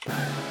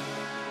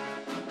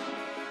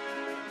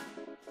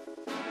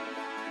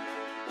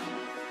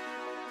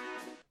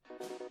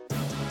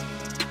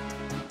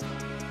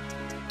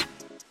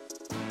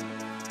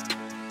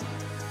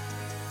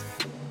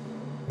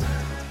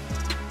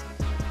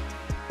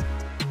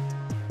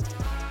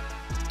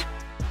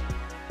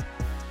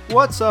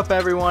What's up,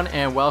 everyone,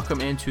 and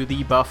welcome into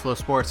the Buffalo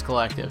Sports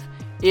Collective.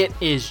 It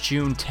is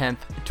June 10th,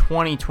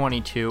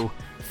 2022.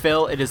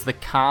 Phil, it is the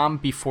calm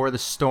before the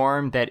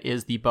storm that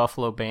is the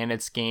Buffalo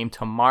Bandits game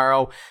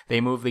tomorrow. They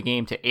move the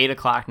game to 8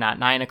 o'clock, not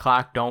 9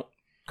 o'clock. Don't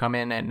come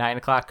in at 9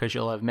 o'clock because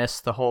you'll have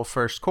missed the whole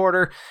first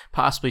quarter,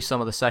 possibly some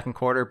of the second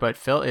quarter. But,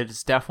 Phil, it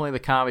is definitely the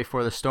calm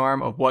before the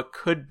storm of what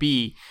could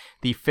be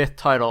the fifth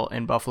title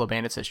in Buffalo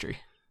Bandits history.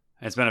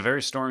 It's been a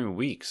very stormy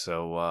week,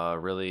 so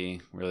really,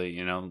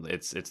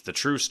 it's the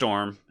true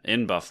storm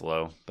in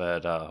Buffalo,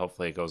 but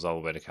hopefully it goes all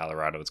the way to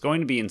Colorado. It's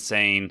going to be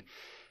insane,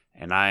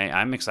 and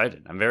I'm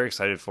excited. I'm very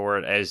excited for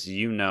it. As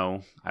you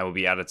know, I will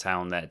be out of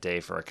town that day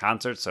for a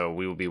concert, so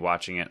we will be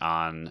watching it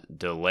on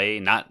delay.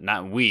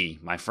 Not we,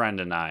 my friend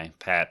and I,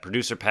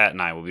 producer Pat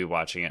and I will be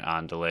watching it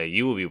on delay.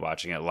 You will be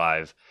watching it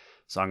live,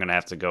 so I'm going to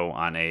have to go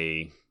on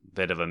a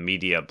bit of a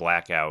media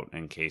blackout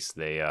in case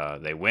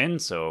they win,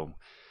 so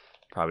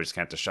probably just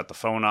going to have to shut the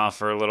phone off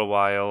for a little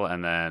while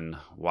and then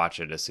watch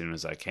it as soon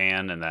as I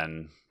can and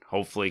then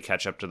hopefully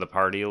catch up to the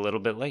party a little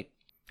bit late.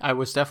 I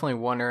was definitely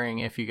wondering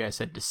if you guys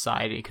had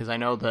decided, because I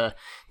know the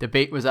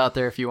debate was out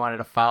there if you wanted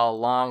to follow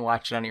along,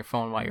 watch it on your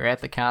phone while you're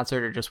at the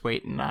concert or just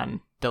waiting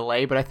on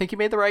delay, but I think you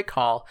made the right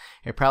call.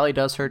 It probably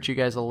does hurt you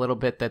guys a little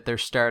bit that they're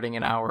starting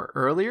an hour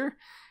earlier,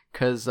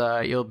 because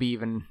you'll be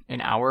even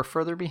an hour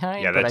further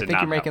behind, but I think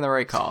you're making the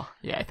right call.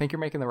 Yeah, I think you're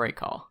making the right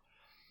call.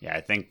 Yeah,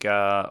 I think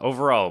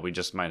overall we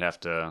just might have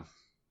to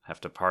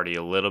party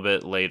a little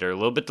bit later, a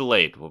little bit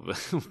delayed. We'll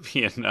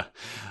be in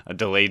a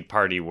delayed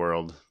party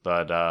world,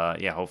 but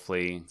yeah,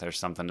 hopefully there's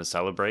something to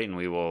celebrate, and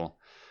we will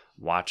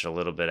watch a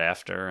little bit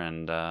after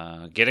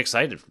and get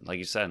excited, like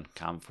you said,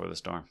 calm before the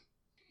storm.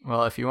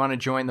 Well, if you want to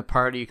join the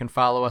party, you can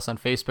follow us on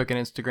Facebook and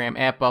Instagram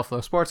at Buffalo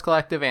Sports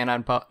Collective and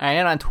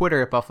on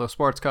Twitter at Buffalo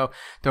Sports Co.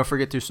 Don't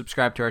forget to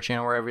subscribe to our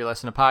channel wherever you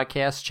listen to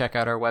podcasts. Check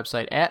out our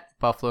website at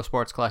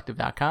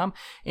buffalosportscollective.com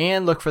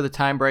and look for the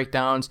time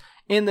breakdowns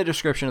in the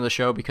description of the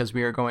show because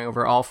we are going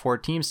over all four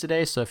teams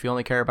today. So if you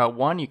only care about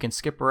one, you can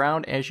skip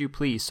around as you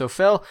please. So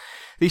Phil,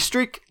 the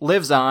streak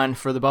lives on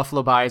for the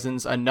Buffalo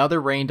Bisons. Another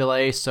rain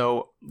delay.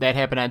 So that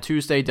happened on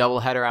Tuesday,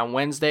 doubleheader on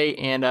Wednesday,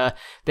 and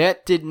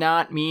that did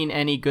not mean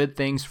any good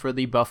things for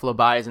the Buffalo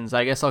Bisons.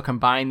 I guess I'll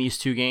combine these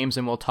two games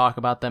and we'll talk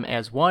about them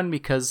as one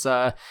because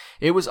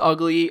it was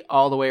ugly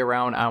all the way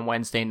around on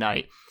Wednesday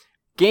night.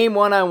 Game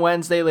 1 on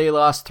Wednesday, they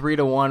lost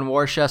 3-1.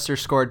 Worcester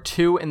scored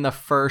 2 in the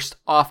first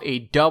off a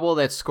double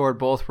that scored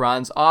both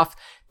runs off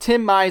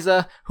Tim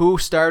Miza, who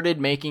started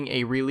making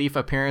a relief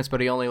appearance,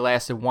 but he only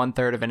lasted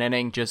 1/3 of an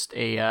inning. Just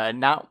a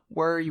not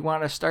where you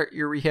want to start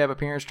your rehab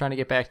appearance, trying to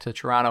get back to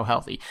Toronto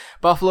healthy.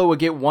 Buffalo would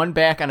get one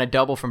back on a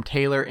double from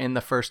Taylor in the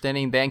first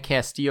inning. Then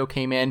Castillo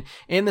came in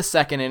the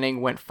second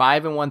inning, went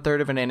 5 1/3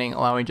 of an inning,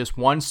 allowing just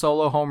one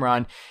solo home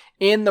run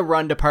in the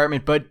run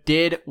department, but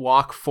did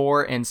walk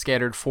 4 and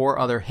scattered 4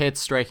 other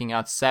hits, striking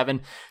out 7.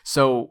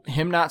 So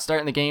him not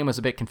starting the game was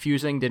a bit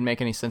confusing, didn't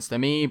make any sense to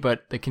me,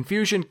 but the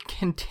confusion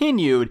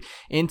continued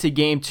into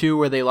game 2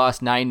 where they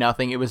lost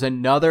 9-0. It was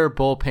another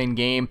bullpen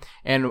game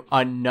and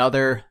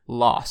another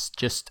loss.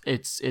 Just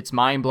it's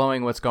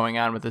mind-blowing what's going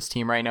on with this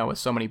team right now with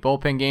so many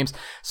bullpen games.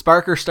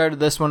 Sparker started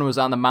this one, was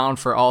on the mound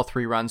for all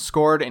 3 runs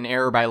scored. An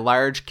error by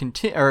Large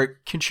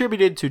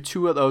contributed to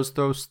 2 of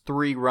those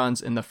 3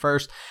 runs in the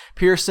first.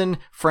 Pearson,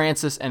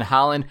 Francis, and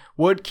Holland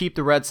would keep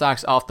the Red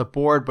Sox off the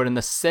board, but in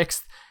the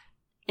 6th,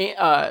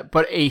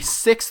 but a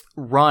 6th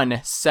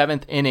run,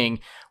 7th inning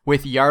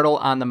with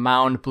Yardle on the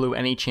mound blew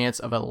any chance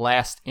of a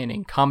last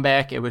inning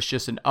comeback. It was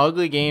just an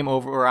ugly game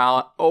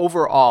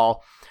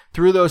overall.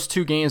 Through those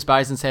 2 games,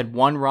 Bisons had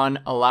 1 run,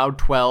 allowed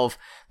 12.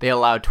 They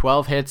allowed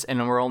 12 hits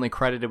and were only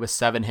credited with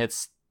 7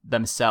 hits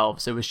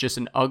themselves. It was just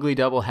an ugly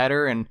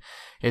doubleheader, and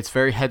it's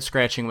very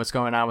head-scratching what's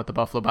going on with the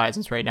Buffalo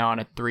Bisons right now on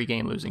a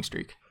 3-game losing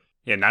streak.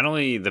 Yeah, not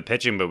only the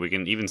pitching, but we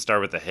can even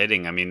start with the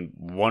hitting. I mean,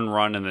 1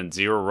 run and then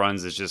 0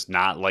 runs is just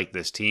not like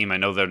this team. I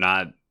know they're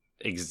not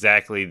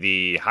exactly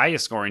the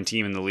highest scoring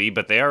team in the league,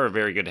 but they are a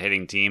very good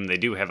hitting team. They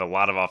do have a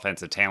lot of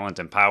offensive talent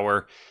and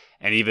power.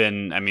 And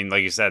even, I mean,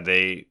 like you said,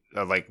 they,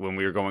 like when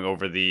we were going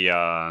over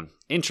the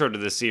intro to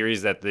the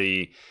series, that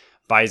the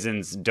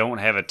Bisons don't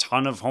have a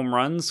ton of home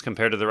runs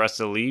compared to the rest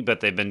of the league,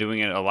 but they've been doing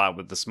it a lot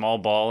with the small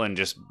ball and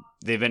just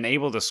they've been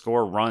able to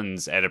score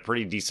runs at a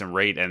pretty decent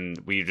rate, and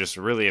we just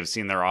really have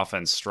seen their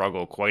offense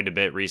struggle quite a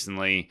bit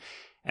recently.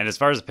 And as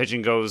far as the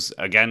pitching goes,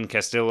 again,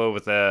 Castillo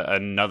with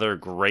another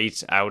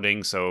great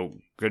outing, so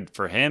good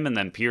for him. And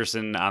then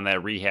Pearson on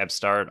that rehab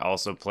start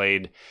also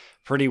played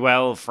pretty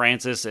well.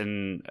 Francis,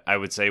 and I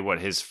would say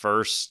his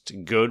first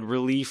good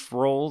relief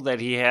role that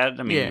he had.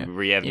 I mean,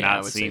 we have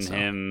not seen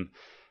him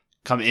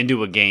come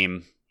into a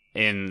game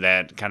in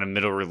that kind of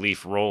middle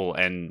relief role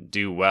and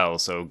do well.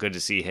 So good to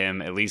see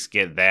him at least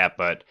get that.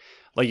 But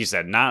like you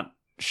said, not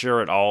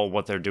sure at all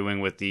what they're doing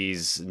with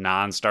these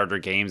non-starter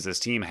games. This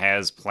team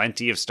has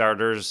plenty of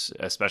starters,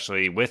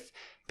 especially with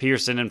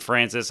Pearson and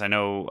Francis. I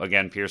know,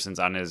 again, Pearson's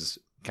on his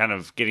kind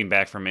of getting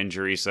back from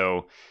injury,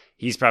 so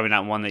he's probably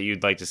not one that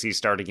you'd like to see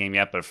start a game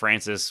yet, but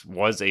Francis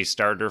was a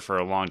starter for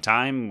a long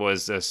time,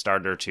 was a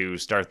starter to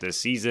start this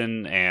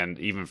season, and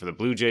even for the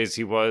Blue Jays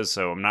he was,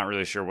 so I'm not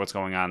really sure what's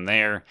going on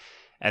there.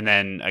 And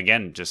then,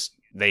 again, just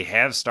they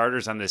have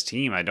starters on this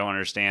team. I don't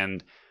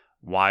understand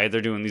why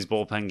they're doing these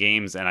bullpen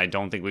games, and I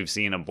don't think we've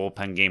seen a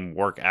bullpen game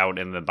work out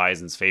in the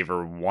Bison's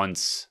favor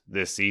once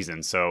this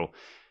season. So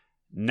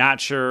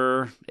not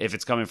sure if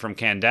it's coming from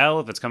Candel,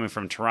 if it's coming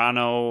from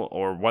Toronto,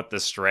 or what the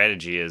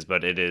strategy is,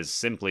 but it is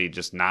simply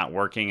just not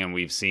working, and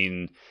we've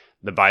seen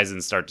the Bison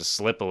start to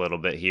slip a little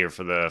bit here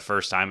for the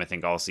first time, I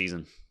think, all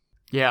season.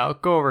 Yeah, I'll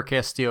go over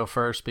Castillo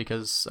first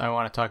because I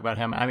want to talk about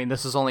him. I mean,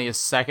 this is only his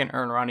second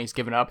earned run he's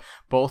given up.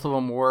 Both of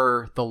them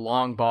were the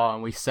long ball,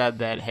 and we said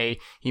that, hey,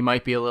 he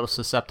might be a little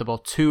susceptible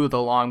to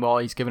the long ball.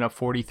 He's given up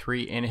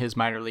 43 in his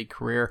minor league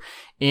career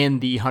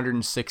in the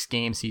 106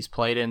 games he's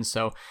played in,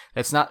 so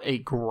that's not a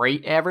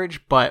great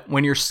average, but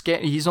when you're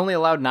he's only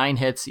allowed 9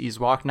 hits. He's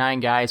walked 9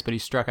 guys, but he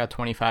struck out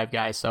 25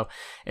 guys, so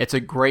it's a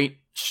great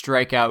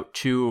strikeout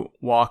to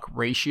walk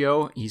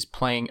ratio. He's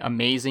playing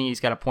amazing.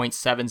 He's got a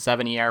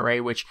 .77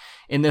 ERA, which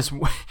in this 5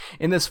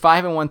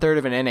 1/3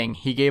 of an inning,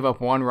 he gave up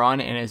 1 run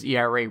and his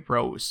ERA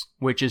rose,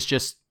 which is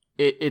just,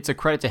 it's a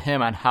credit to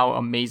him on how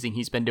amazing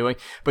he's been doing.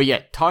 But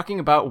yeah, talking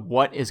about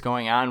what is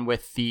going on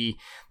with the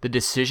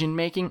decision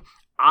making,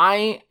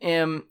 I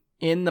am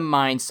in the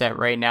mindset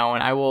right now,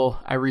 and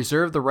I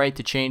reserve the right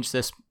to change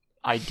this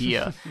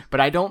idea, but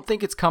I don't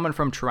think it's coming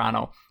from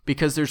Toronto,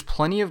 because there's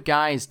plenty of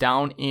guys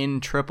down in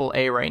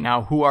AAA right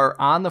now who are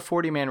on the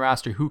 40-man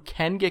roster who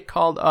can get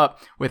called up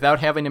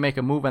without having to make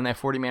a move on that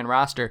 40-man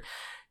roster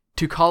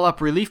to call up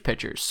relief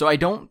pitchers. So I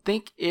don't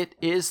think it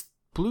is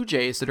Blue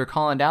Jays that are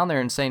calling down there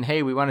and saying,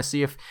 hey, we want to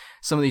see if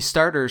some of these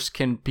starters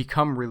can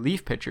become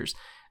relief pitchers.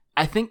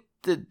 I think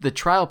the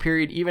trial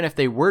period, even if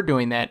they were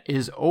doing that,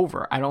 is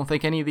over. I don't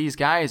think any of these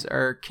guys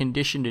are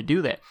conditioned to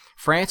do that.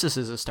 Francis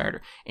is a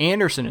starter.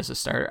 Anderson is a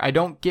starter. I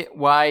don't get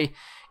why,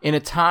 in a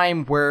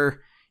time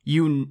where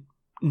you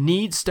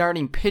need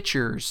starting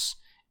pitchers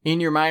in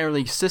your minor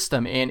league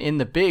system and in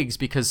the bigs,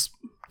 because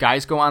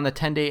guys go on the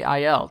 10-day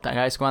IL,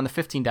 guys go on the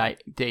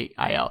 15-day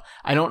IL.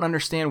 I don't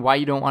understand why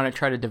you don't want to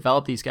try to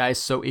develop these guys,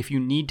 so if you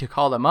need to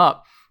call them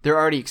up, they're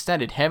already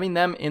extended. Having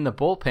them in the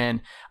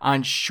bullpen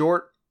on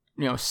short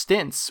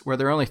stints where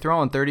they're only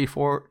throwing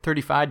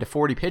 35 to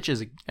 40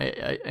 pitches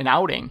an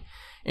outing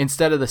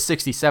instead of the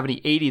 60, 70,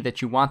 80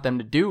 that you want them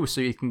to do,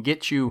 so you can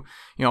get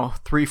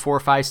 3, 4,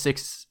 5,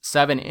 6,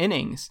 7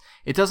 innings.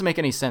 It doesn't make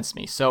any sense to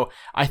me. So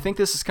I think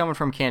this is coming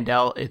from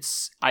Candel.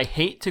 I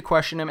hate to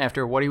question him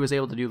after what he was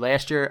able to do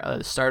last year at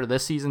the start of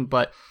this season,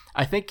 but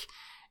I think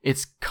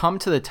it's come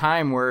to the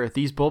time where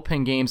these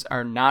bullpen games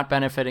are not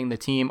benefiting the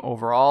team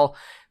overall.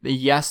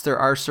 Yes, there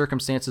are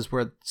circumstances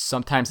where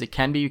sometimes it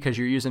can be because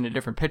you're using a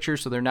different pitcher,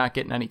 so they're not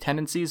getting any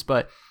tendencies,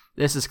 but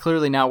this is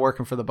clearly not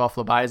working for the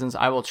Buffalo Bisons.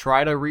 I will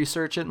try to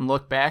research it and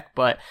look back,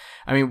 but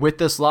I mean, with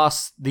this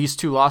loss, these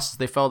 2 losses,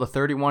 they fell to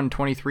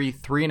 31-23,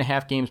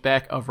 3.5 games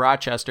back of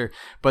Rochester,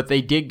 but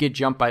they did get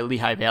jumped by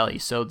Lehigh Valley,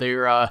 so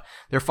they're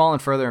falling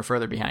further and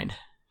further behind.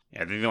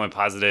 Yeah, I think the only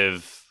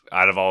positive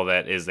out of all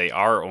that is they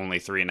are only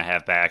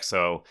 3.5 back.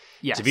 So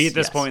to be at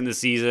this point in the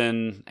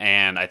season,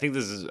 and I think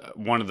this is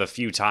one of the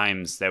few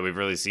times that we've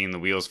really seen the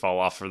wheels fall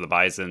off for the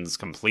Bisons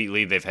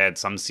completely. They've had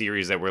some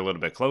series that were a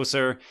little bit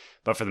closer,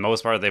 but for the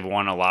most part, they've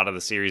won a lot of the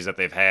series that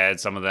they've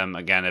had. Some of them,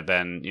 again, have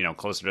been,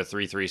 closer to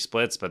 3-3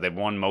 splits, but they've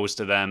won most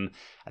of them.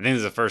 I think this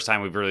is the first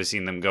time we've really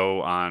seen them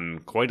go on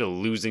quite a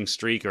losing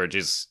streak or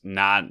just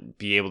not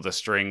be able to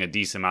string a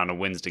decent amount of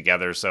wins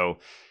together. So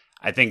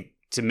I think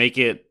to make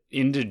it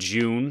into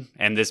June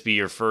and this be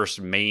your first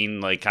main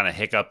kind of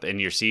hiccup in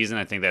your season,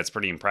 I think that's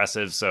pretty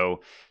impressive.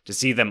 So to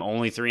see them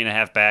only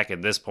 3.5 back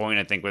at this point,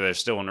 I think where they're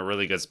still in a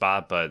really good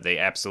spot, but they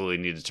absolutely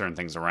need to turn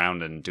things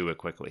around and do it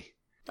quickly.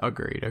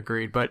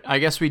 Agreed. But I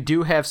guess we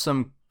do have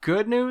some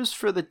good news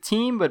for the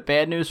team, but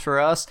bad news for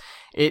us.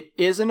 It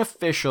isn't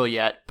official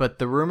yet, but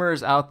the rumor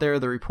is out there,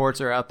 the reports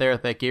are out there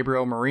that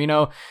Gabriel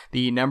Moreno,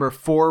 the number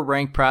 4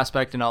 ranked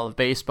prospect in all of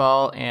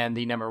baseball and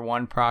the number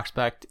 1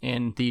 prospect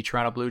in the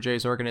Toronto Blue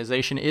Jays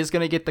organization, is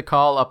going to get the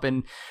call up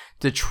in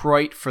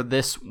Detroit for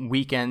this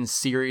weekend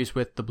series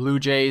with the Blue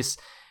Jays.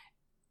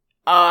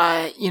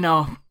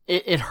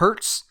 It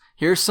hurts.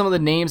 Here's some of the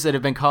names that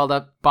have been called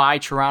up by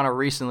Toronto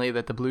recently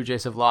that the Blue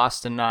Jays have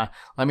lost, and let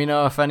me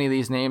know if any of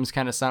these names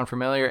kind of sound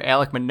familiar.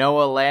 Alek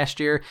Manoah last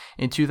year.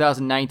 In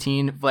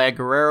 2019, Vlad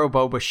Guerrero,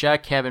 Bo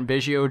Bichette, Kevin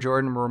Biggio,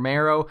 Jordan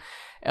Romero.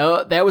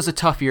 That was a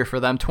tough year for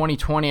them.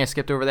 2020, I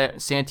skipped over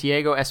that.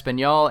 Santiago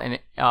Espinal and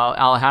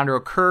Alejandro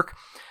Kirk.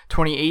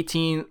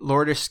 2018,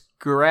 Lourdes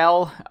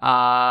Gurriel,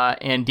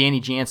 and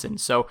Danny Jansen.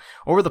 So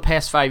over the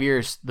past 5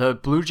 years, the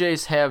Blue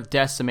Jays have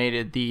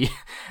decimated the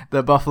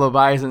Buffalo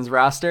Bison's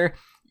roster.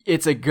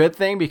 It's a good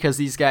thing because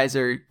these guys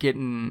are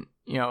getting,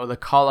 the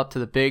call up to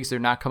the bigs. They're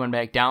not coming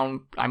back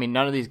down. I mean,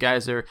 none of these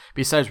guys are,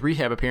 besides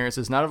rehab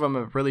appearances, none of them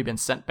have really been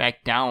sent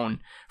back down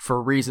for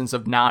reasons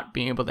of not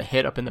being able to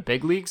hit up in the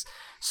big leagues.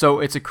 So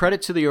it's a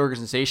credit to the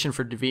organization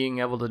for being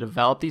able to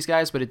develop these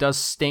guys, but it does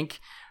stink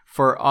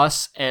for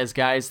us as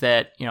guys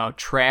that,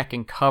 track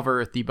and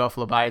cover the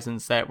Buffalo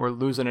Bisons, that we're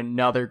losing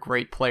another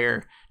great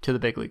player to the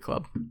big league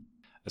club.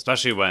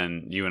 Especially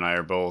when you and I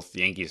are both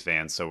Yankees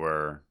fans, so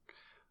we're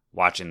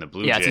watching the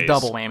Blue Jays. Yeah, it's a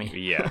double whammy.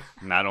 Yeah,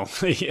 not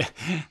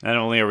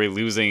only are we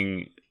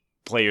losing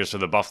players for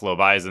the Buffalo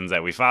Bisons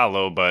that we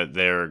follow, but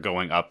they're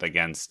going up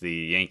against the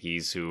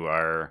Yankees, who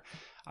are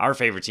our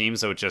favorite team.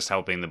 So it's just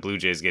helping the Blue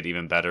Jays get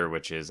even better,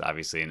 which is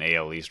obviously an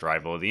AL East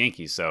rival of the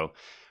Yankees. So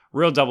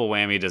real double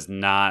whammy does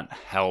not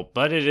help,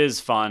 but it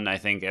is fun, I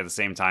think, at the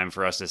same time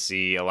for us to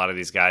see a lot of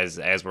these guys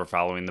as we're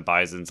following the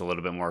Bisons a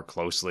little bit more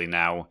closely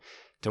now,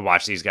 to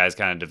watch these guys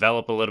kind of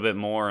develop a little bit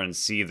more and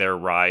see their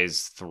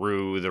rise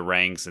through the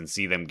ranks and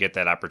see them get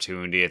that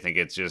opportunity. I think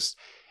it's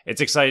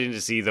exciting to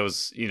see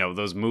those,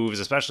 those moves,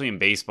 especially in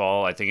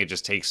baseball. I think it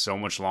just takes so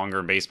much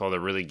longer in baseball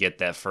to really get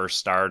that first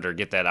start or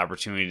get that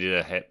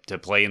opportunity to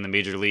play in the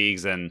major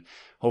leagues. And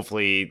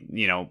hopefully,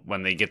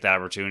 when they get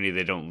that opportunity,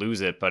 they don't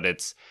lose it. But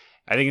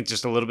I think it's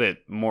just a little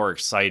bit more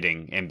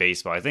exciting in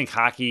baseball. I think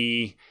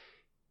hockey,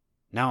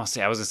 I was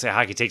going to say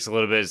hockey takes a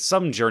little bit,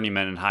 some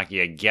journeymen in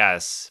hockey, I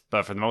guess.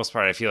 But for the most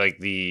part, I feel like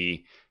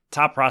the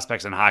top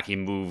prospects in hockey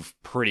move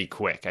pretty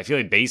quick. I feel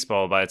like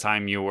baseball, by the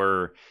time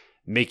you're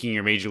making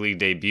your major league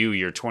debut,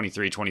 you're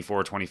 23,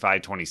 24,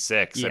 25,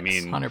 26. Yes, I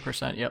mean,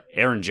 100%. Yep.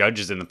 Aaron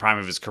Judge is in the prime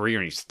of his career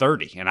and he's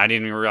 30. And I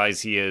didn't even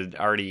realize he had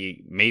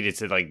already made it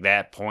to like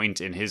that point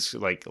in his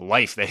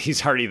life that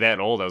he's already that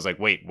old. I was like,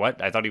 wait,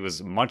 what? I thought he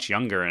was much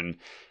younger. And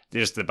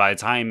just that by the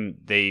time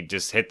they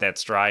just hit that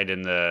stride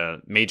in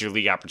the major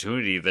league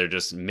opportunity, they're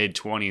just mid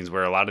 20s,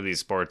 where a lot of these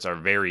sports are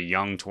very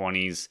young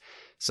 20s.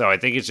 So I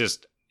think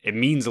it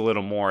means a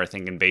little more, I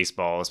think, in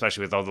baseball,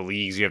 especially with all the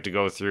leagues you have to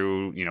go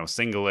through,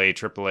 single A,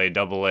 triple A,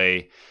 double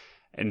A,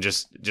 and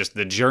just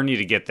the journey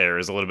to get there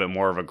is a little bit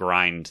more of a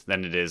grind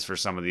than it is for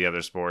some of the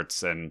other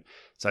sports. And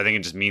so I think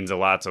it just means a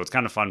lot. So it's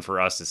kind of fun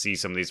for us to see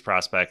some of these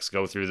prospects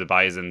go through the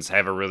Bisons,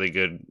 have a really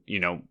good,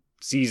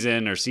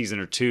 season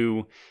or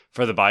two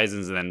for the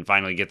Bisons, and then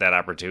finally get that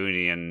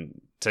opportunity. And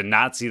to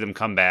not see them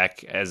come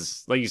back,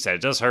 as like you said,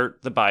 it does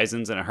hurt the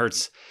Bisons and it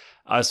hurts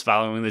us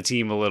following the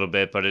team a little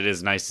bit, but it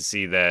is nice to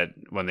see that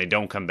when they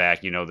don't come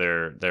back,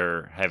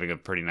 they're having a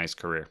pretty nice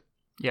career.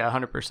 Yeah,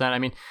 100%. I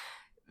mean,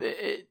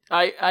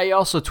 I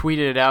also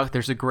tweeted it out.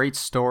 There's a great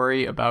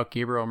story about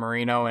Gabriel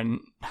Moreno and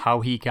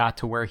how he got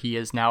to where he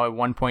is now. At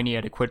one point, he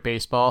had to quit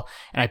baseball,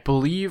 and I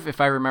believe,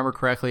 if I remember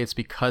correctly, it's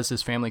because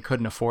his family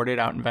couldn't afford it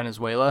out in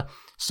Venezuela.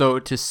 So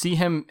to see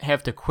him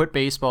have to quit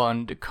baseball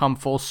and to come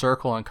full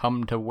circle and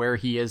come to where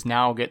he is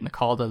now, getting the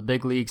call to the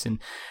big leagues and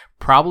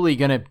probably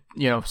going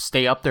to,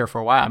 stay up there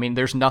for a while. I mean,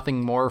 there's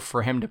nothing more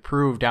for him to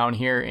prove down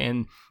here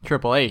in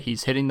AAA.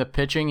 He's hitting the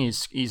pitching.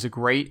 He's a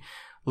great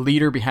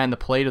leader behind the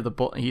plate of the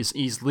bull.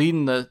 He's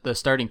leading the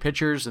starting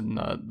pitchers and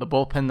the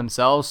bullpen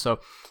themselves.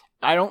 So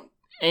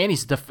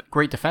he's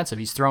great defensive.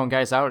 He's throwing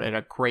guys out at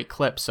a great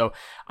clip. So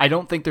I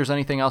don't think there's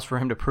anything else for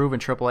him to prove in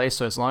AAA.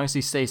 So as long as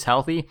he stays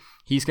healthy,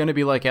 he's going to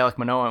be like Alek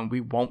Manoah, and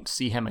we won't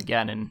see him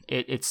again. And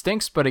it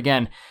stinks, but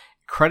again,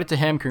 credit to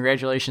him.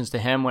 Congratulations to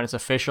him. When it's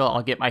official,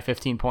 I'll get my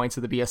 15 points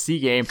of the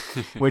BSC game,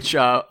 which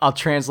I'll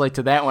translate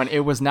to that one. It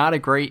was not a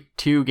great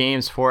 2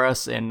 games for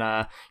us. And,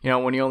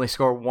 when you only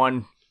score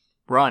 1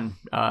 run,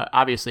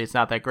 obviously it's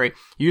not that great.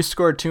 You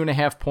scored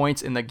 2.5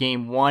 points in the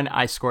game 1.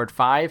 I scored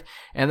 5.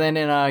 And then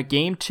in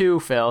game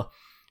 2, Phil,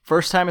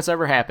 first time it's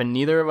ever happened,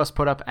 neither of us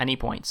put up any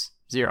points.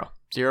 0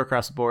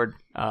 across the board.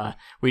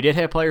 We did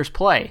have players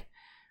play,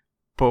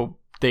 but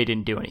they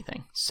didn't do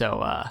anything.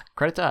 So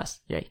credit to us.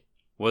 Yay.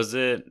 Was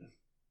it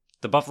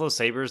the Buffalo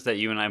Sabres that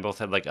you and I both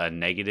had like a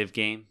negative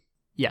game?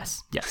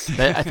 Yes.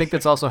 I think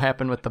that's also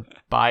happened with the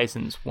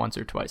Bisons once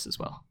or twice as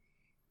well.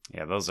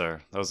 Yeah, those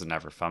are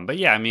never fun. But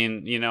yeah, I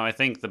mean, I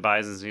think the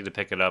Bisons need to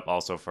pick it up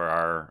also for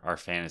our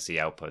fantasy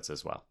outputs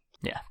as well.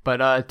 Yeah,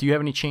 but do you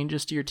have any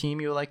changes to your team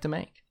you would like to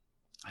make?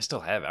 I still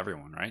have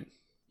everyone, right?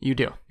 You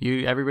do.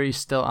 Everybody's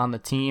still on the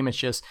team. It's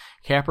just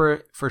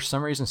Capper, for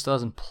some reason, still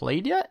hasn't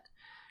played yet,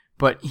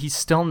 but he's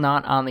still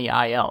not on the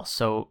IL.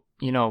 So,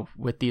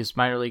 with these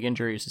minor league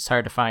injuries, it's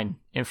hard to find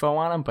info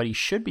on him, but he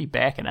should be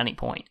back at any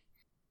point.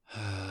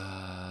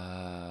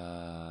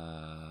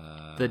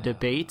 The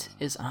debate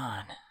is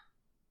on.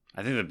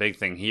 I think the big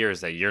thing here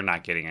is that you're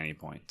not getting any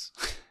points.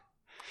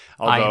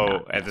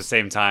 Although at the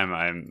same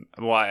time,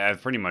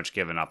 I've pretty much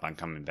given up on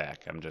coming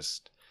back. I'm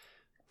just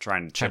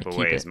trying to chip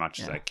away as much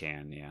as I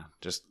can. Yeah,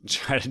 just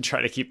try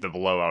to keep the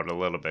blowout a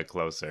little bit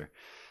closer.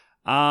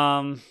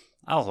 I'll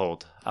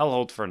hold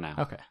for now.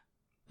 Okay.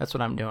 That's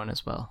what I'm doing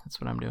as well.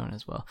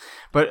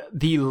 But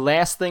the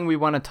last thing we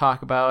want to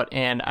talk about,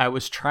 and I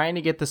was trying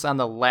to get this on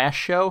the last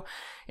show,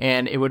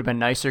 and it would have been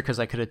nicer because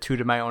I could have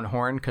tooted my own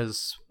horn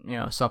because,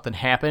 something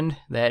happened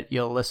that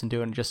you'll listen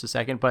to in just a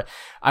second. But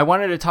I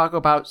wanted to talk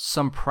about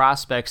some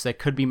prospects that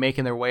could be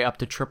making their way up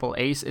to Triple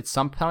A at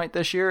some point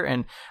this year,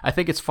 and I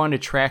think it's fun to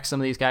track some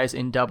of these guys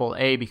in Double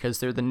A because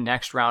they're the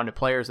next round of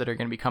players that are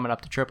going to be coming up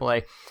to Triple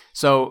A.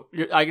 So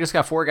I just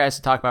got 4 guys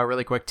to talk about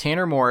really quick.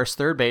 Tanner Morris,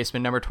 third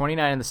baseman, number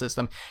 29 in the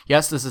system.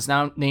 Yes, this is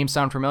now name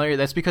sound familiar.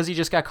 That's because he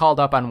just got called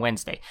up on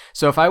Wednesday.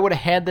 So if I would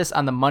have had this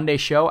on the Monday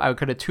show, I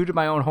could have tooted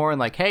my own horn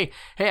like, hey,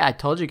 I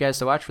told you guys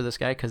to watch for this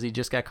guy because he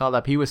just got called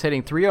up. He was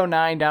hitting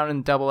 309 down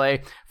in Double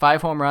A,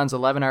 5 home runs,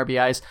 11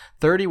 RBIs,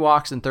 30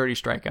 walks, and 30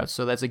 strikeouts.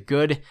 So that's a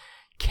good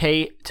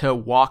K to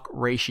walk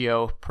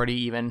ratio, pretty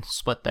even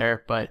split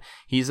there, but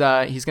he's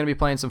going to be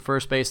playing some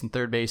first base and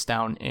third base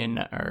down in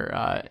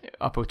or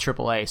up with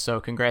AAA.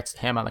 So congrats to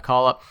him on the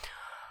call up.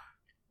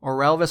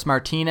 Orelvis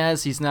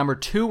Martinez, he's number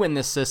 2 in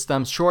this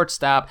system,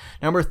 shortstop,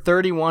 number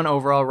 31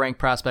 overall ranked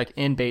prospect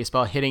in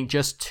baseball, hitting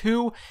just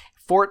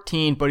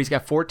 214, but he's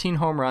got 14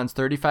 home runs,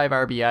 35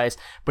 RBIs,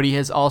 but he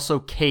has also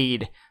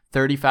K'd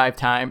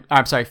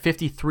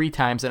 53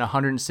 times and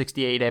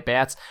 168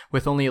 at-bats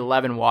with only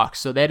 11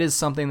 walks. So that is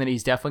something that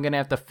he's definitely going to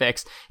have to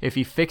fix. If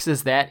he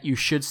fixes that, you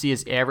should see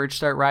his average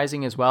start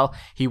rising as well.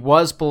 He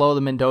was below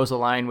the Mendoza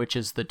line, which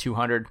is the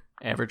 200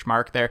 average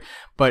mark there.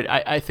 But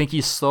I think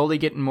he's slowly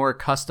getting more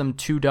accustomed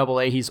to Double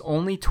A. He's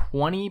only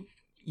 20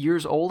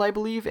 years old, I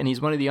believe, and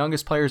he's one of the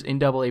youngest players in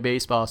Double A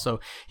baseball. So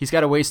he's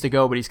got a ways to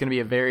go, but he's going to be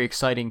a very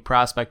exciting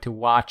prospect to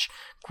watch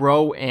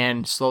grow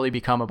and slowly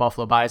become a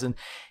Buffalo Bison.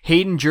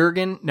 Hayden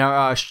Jurgen,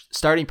 now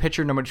starting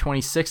pitcher number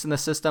 26 in the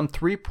system,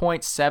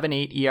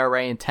 3.78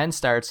 ERA in 10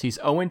 starts. He's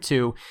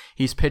 0-2.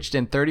 He's pitched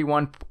in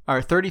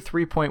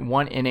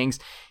 33.1 innings.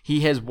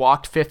 He has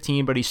walked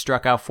 15, but he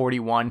struck out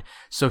 41.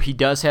 So he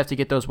does have to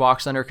get those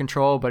walks under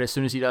control, but as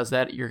soon as he does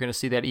that, you're going to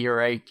see that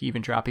ERA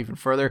even drop even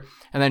further.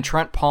 And then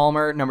Trent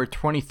Palmer, number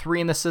 23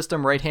 in the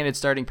system, right-handed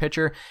starting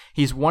pitcher.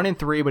 He's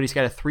 1-3, but he's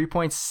got a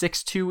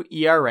 3.62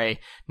 ERA,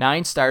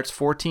 9 starts,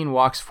 14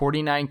 walks,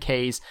 49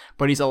 Ks,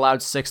 but he's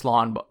allowed 6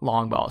 long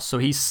balls. So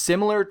he's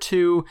similar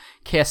to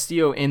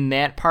Castillo in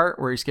that part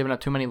where he's giving up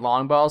too many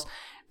long balls,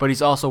 but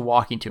he's also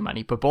walking too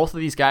many. But both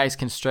of these guys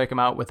can strike him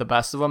out with the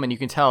best of them, and you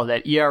can tell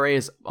that ERA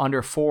is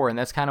under 4, and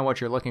that's kind of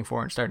what you're looking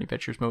for in starting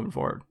pitchers moving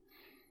forward.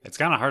 It's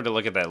kind of hard to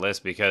look at that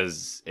list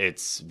because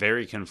it's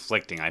very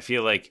conflicting. I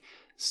feel like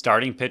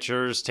starting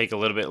pitchers take a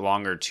little bit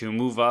longer to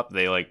move up.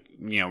 They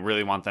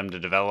really want them to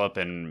develop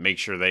and make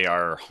sure they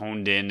are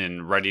honed in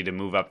and ready to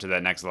move up to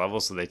that next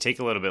level. So they take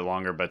a little bit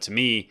longer. But to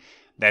me,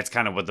 that's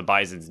kind of what the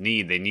Bisons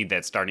need. They need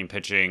that starting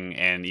pitching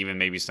and even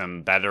maybe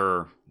some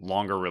better,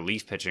 longer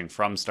relief pitching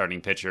from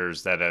starting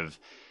pitchers that have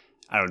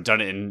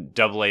done it in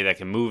Double A that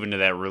can move into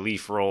that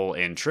relief role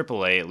in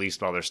Triple A, at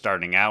least while they're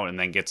starting out, and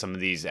then get some of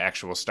these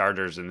actual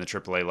starters in the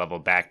Triple A level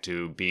back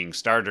to being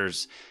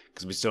starters,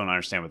 because we still don't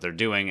understand what they're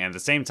doing. And at the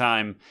same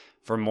time,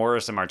 for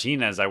Morris and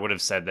Martinez, I would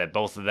have said that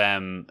both of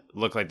them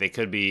look like they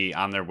could be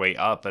on their way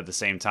up. At the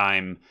same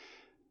time,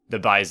 the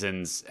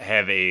Bisons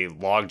have a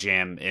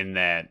logjam in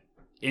that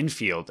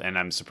infield, and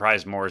I'm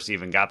surprised Morris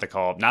even got the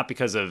call up, not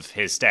because of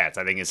his stats.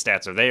 I think his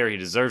stats are there. He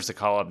deserves the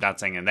call up, not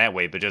saying in that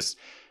way, but just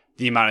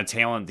the amount of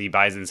talent the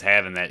Bisons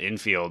have in that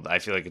infield. I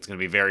feel like it's going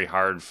to be very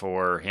hard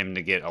for him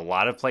to get a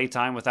lot of play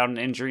time without an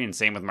injury, and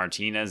same with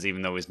Martinez,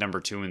 even though he's number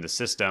 2 in the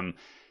system.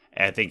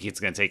 I think it's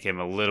going to take him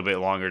a little bit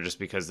longer just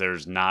because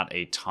there's not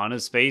a ton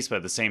of space. But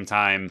at the same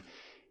time,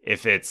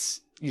 if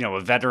it's a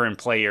veteran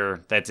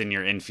player that's in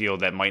your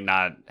infield that might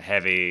not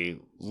have a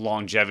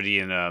longevity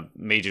in a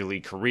major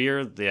league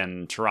career,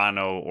 then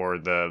Toronto or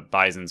the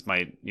Bisons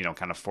might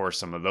kind of force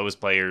some of those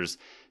players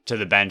to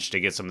the bench to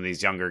get some of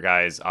these younger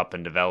guys up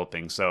and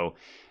developing. So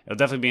it'll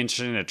definitely be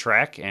interesting to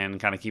track and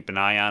kind of keep an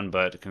eye on.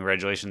 But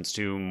congratulations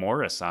to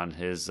Morris on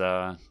his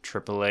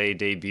AAA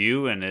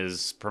debut and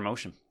his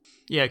promotion.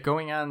 Yeah,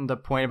 going on the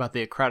point about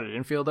the crowded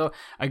infield, though,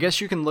 I guess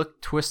you can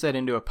twist that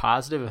into a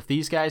positive. If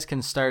these guys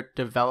can start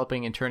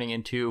developing and turning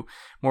into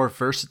more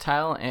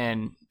versatile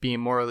and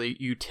being more of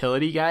a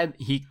utility guy,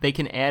 they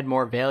can add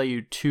more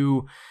value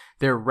to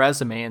their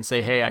resume and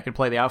say, hey, I can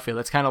play the outfield.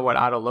 That's kind of what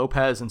Otto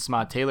Lopez and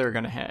Samad Taylor are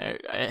going to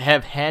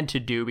have had to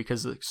do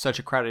because of such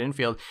a crowded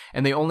infield.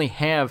 And they only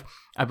have,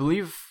 I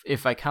believe,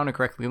 if I counted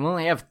correctly, they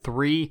only have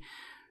 3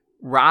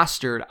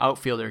 rostered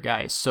outfielder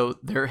guys. So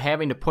they're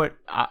having to put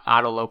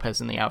Otto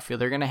Lopez in the outfield.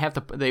 They're going to have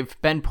to, they've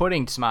been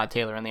putting Samad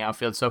Taylor in the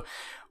outfield. So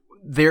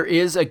there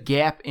is a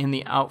gap in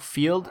the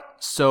outfield.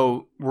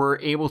 So we're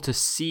able to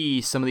see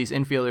some of these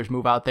infielders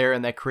move out there,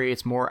 and that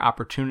creates more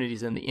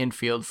opportunities in the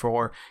infield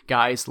for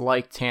guys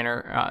like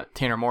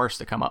Tanner Morris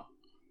to come up.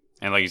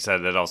 And like you said,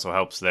 that also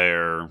helps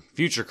their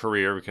future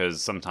career,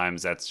 because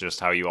sometimes that's just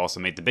how you also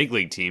make the big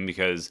league team,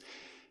 because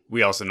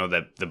we also know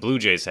that the Blue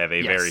Jays have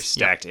a very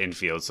stacked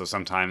infield. So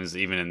sometimes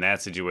even in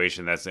that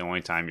situation, that's the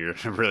only time you're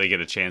going to really get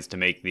a chance to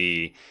make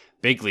the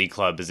big league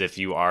club, is if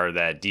you are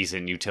that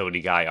decent utility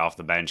guy off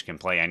the bench, can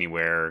play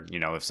anywhere.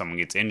 If someone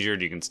gets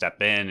injured, you can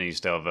step in and you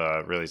still have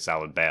a really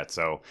solid bat.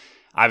 So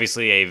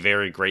obviously a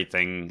very great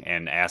thing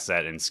and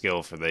asset and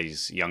skill for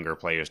these younger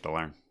players to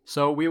learn.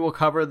 So we will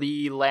cover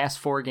the last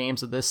 4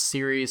 games of this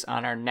series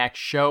on our next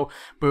show,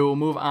 but we'll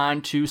move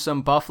on to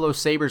some Buffalo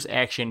Sabres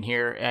action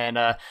here. And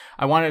I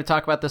wanted to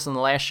talk about this on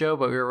the last show,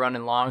 but we were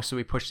running long, so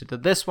we pushed it to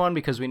this one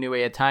because we knew we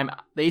had time.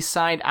 They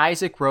signed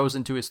Isaac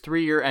Rosen to his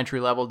 3-year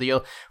entry-level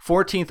deal,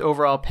 14th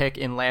overall pick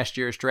in last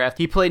year's draft.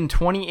 He played in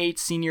 28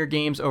 senior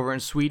games over in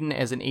Sweden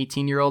as an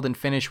 18-year-old and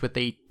finished with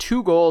a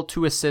 2-goal,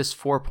 2-assist,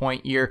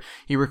 4-point year.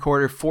 He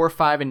recorded 4,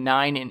 5, and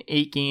 9 in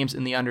 8 games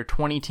in the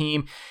under-20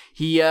 team.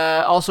 He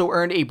also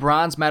earned a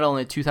bronze medal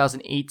in the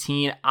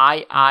 2018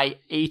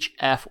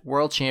 IIHF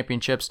World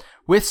Championships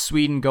with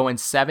Sweden, going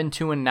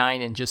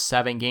 7-2-9 in just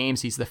 7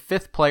 games. He's the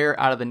 5th player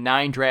out of the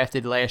 9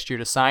 drafted last year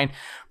to sign.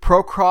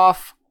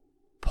 Prokhorov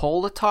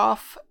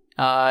Polotov,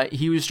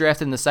 he was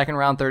drafted in the 2nd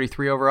round,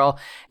 33 overall.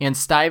 And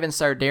Steven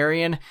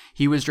Sardarian,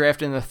 he was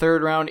drafted in the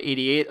 3rd round,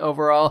 88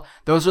 overall.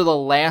 Those are the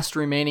last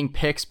remaining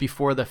picks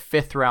before the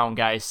 5th round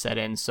guys set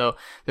in. So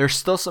there's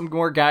still some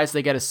more guys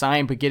they got to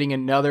sign, but getting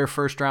another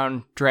 1st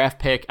round draft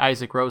pick,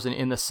 Isaac Rosen,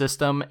 in the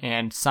system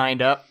and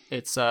signed up,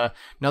 it's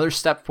another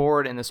step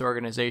forward in this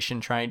organization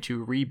trying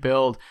to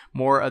rebuild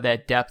more of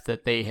that depth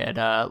that they had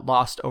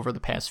lost over the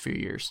past few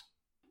years.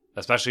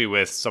 Especially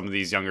with some of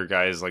these younger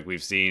guys, like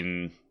we've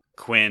seen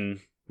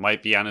Quinn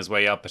might be on his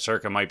way up,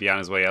 Paterka might be on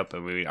his way up,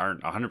 and we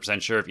aren't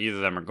 100% sure if either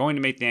of them are going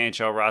to make the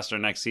NHL roster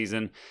next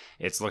season.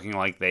 It's looking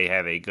like they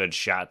have a good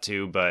shot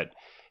to, but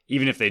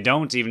even if they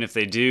don't, even if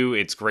they do,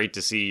 it's great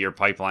to see your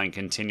pipeline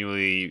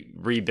continually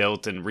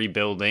rebuilt and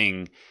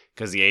rebuilding,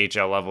 because the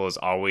AHL level is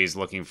always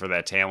looking for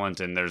that talent,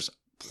 and there's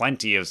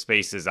plenty of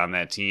spaces on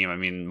that team. I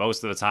mean,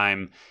 most of the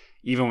time,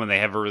 even when they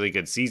have a really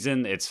good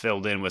season, it's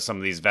filled in with some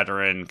of these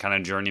veteran kind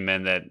of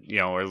journeymen that, you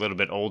know, are a little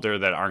bit older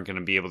that aren't going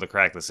to be able to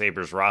crack the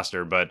Sabres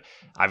roster. But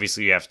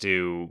obviously you have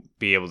to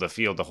be able to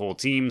field the whole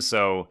team.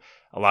 So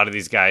a lot of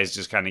these guys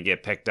just kind of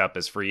get picked up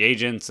as free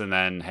agents and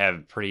then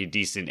have pretty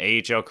decent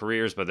AHL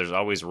careers. But there's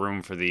always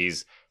room for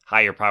these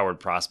higher powered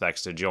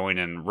prospects to join.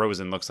 And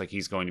Rosen looks like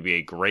he's going to be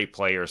a great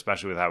player,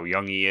 especially with how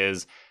young he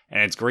is.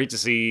 And it's great to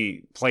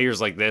see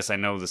players like this. I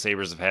know the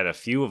Sabres have had a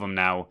few of them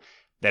now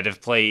that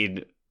have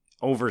played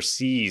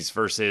overseas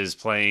versus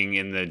playing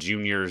in the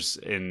juniors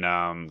in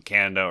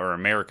Canada or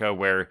America,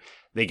 where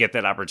they get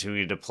that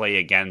opportunity to play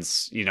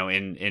against, you know,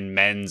 in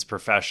men's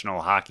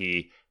professional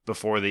hockey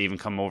before they even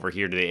come over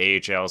here to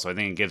the AHL. So I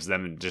think it gives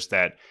them just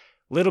that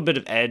little bit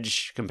of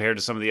edge compared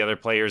to some of the other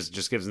players. It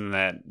just gives them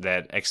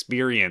that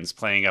experience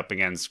playing up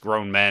against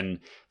grown men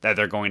that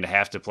they're going to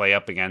have to play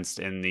up against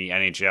in the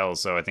NHL.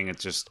 So I think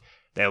it's just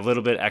that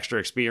little bit extra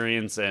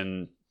experience,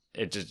 and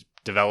it just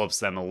develops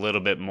them a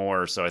little bit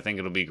more. So I think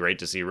it'll be great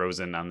to see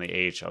Rosen on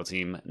the AHL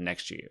team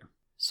next year.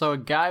 So a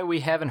guy we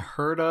haven't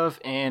heard of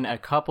in a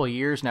couple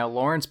years now,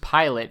 Lawrence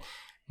Pilot,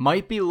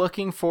 might be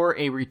looking for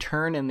a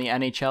return in the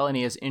NHL, and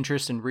he has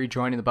interest in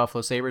rejoining the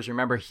Buffalo Sabres.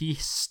 Remember, he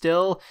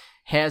still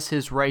has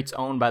his rights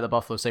owned by the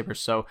Buffalo Sabres,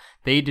 so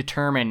they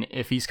determine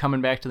if he's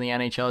coming back to the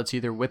NHL, it's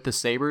either with the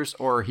Sabres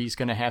or he's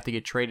going to have to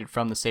get traded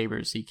from the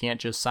Sabres. He can't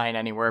just sign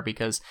anywhere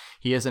because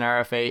he is an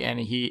RFA and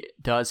he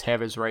does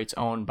have his rights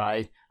owned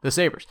by the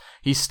Sabres.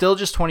 He's still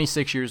just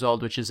 26 years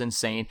old, which is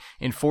insane.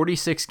 In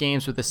 46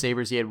 games with the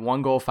Sabres, he had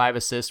 1 goal, 5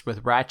 assists.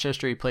 With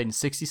Rochester, he played in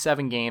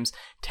 67 games,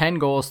 10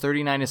 goals,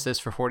 39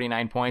 assists for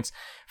 49 points.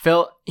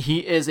 Phil,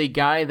 he is a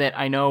guy that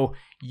I know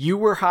you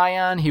were high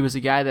on. He was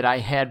a guy that I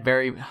had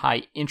very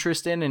high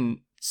interest in and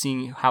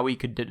seeing how he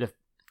could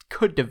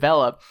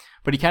develop.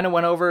 But he kind of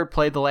went over,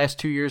 played the last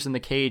 2 years in the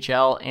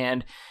KHL,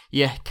 and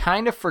you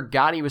kind of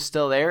forgot he was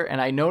still there. And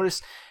I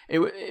noticed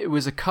it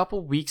was a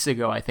couple weeks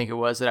ago, I think it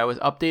was, that I was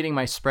updating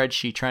my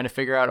spreadsheet trying to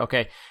figure out,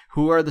 okay,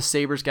 who are the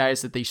Sabres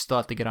guys that they still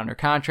have to get under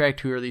contract?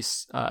 Who are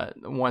these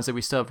ones that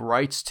we still have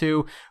rights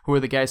to? Who are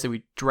the guys that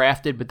we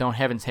drafted but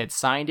haven't had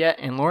signed yet?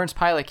 And Lawrence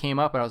Pilot came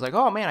up, and I was like,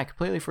 oh man, I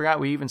completely forgot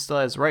we even still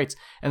has rights.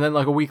 And then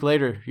like a week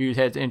later, he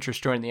had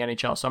interest joining the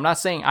NHL. So I'm not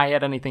saying I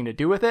had anything to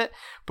do with it,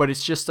 but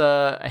it's just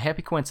a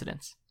happy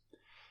coincidence.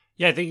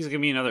 Yeah, I think he's going to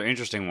be another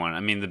interesting one. I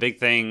mean, the big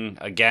thing,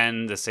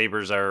 again, the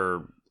Sabres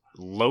are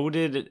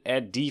loaded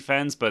at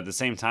defense, but at the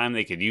same time,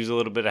 they could use a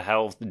little bit of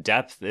health.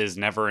 Depth is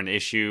never an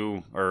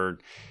issue, or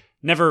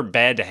never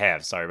bad to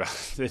have. Sorry about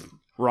the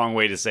wrong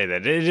way to say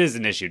that. It is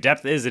an issue.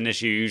 Depth is an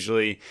issue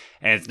usually,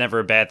 and it's never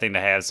a bad thing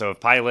to have. So if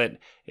Pilot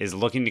is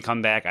looking to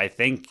come back, I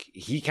think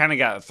he kind of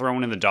got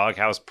thrown in the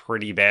doghouse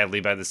pretty badly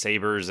by the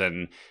Sabres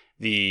and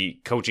the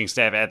coaching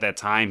staff at that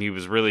time. He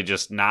was really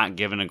just not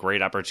given a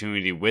great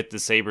opportunity with the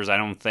Sabres, I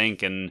don't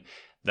think, and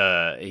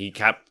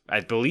I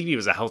believe he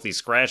was a healthy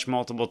scratch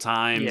multiple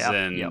times,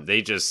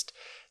 They just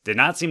did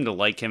not seem to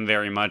like him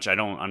very much. I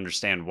don't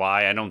understand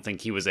why. I don't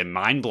think he was a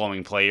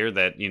mind-blowing player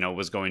that, you know,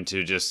 was going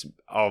to just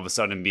all of a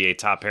sudden be a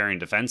top-pairing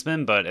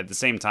defenseman, but at the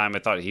same time, I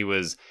thought he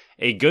was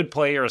a good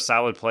player, a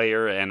solid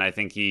player, and I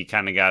think he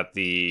kind of got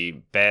the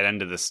bad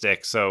end of the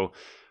stick. So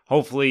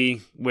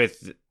hopefully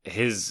with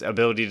his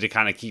ability to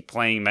kind of keep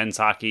playing men's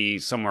hockey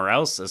somewhere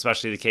else,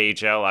 especially the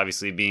KHL,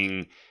 obviously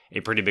being a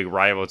pretty big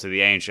rival to the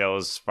NHL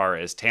as far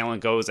as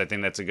talent goes, I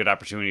think that's a good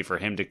opportunity for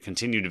him to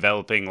continue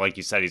developing. Like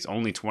you said, he's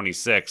only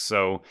 26.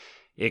 So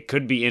it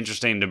could be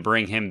interesting to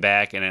bring him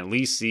back and at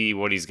least see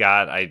what he's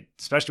got.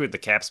 Especially with the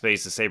cap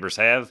space the Sabres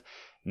have,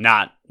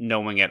 not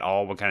knowing at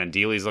all what kind of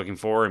deal he's looking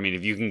for. I mean,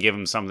 if you can give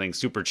him something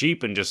super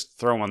cheap and just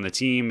throw him on the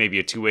team, maybe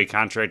a 2-way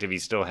contract if he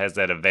still has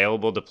that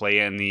available to play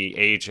in the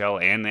AHL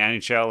and the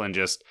NHL, and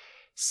just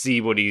see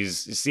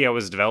how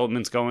his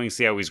development's going,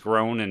 see how he's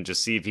grown, and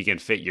just see if he can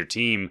fit your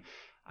team.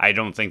 I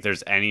don't think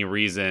there's any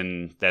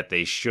reason that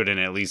they shouldn't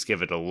at least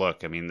give it a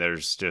look. I mean,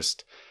 there's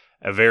just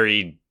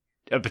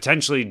a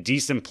potentially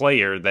decent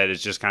player that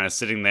is just kind of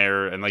sitting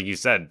there, and like you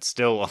said,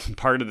 still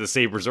part of the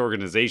Sabres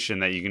organization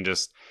that you can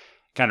just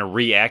kind of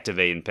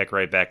reactivate and pick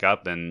right back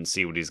up and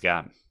see what he's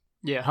got.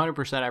 Yeah,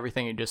 100%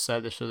 everything you just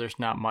said, so there's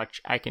not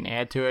much I can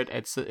add to it.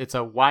 It's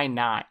a why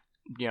not,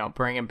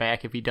 bring him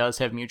back if he does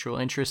have mutual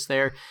interest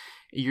there.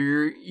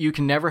 You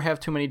can never have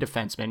too many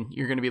defensemen.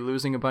 You're going to be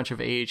losing a bunch of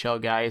AHL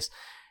guys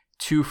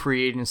to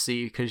free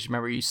agency, because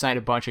remember, you signed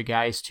a bunch of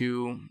guys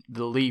to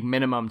the league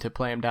minimum to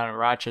play him down in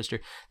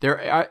Rochester.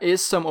 There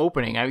is some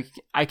opening.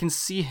 I can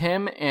see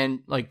him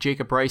and like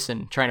Jacob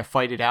Bryson trying to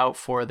fight it out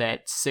for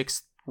that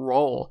sixth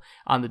role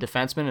on the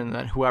defenseman, and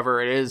then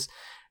whoever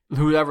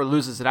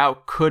loses it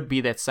out could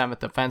be that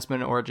seventh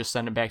defenseman, or just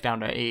send him back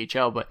down to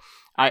AHL. But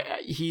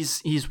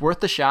he's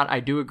worth the shot. I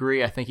do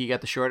agree. I think he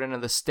got the short end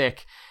of the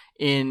stick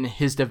in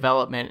his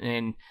development,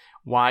 and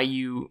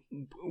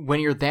when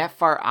you're that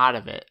far out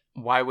of it,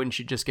 why wouldn't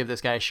you just give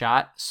this guy a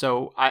shot?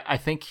 So I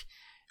think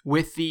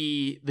with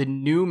the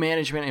new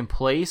management in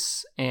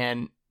place,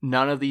 and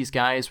none of these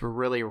guys were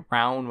really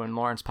around when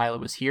Lawrence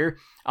Pilot was here,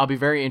 I'll be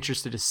very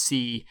interested to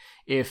see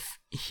if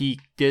he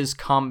does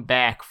come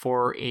back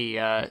for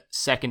a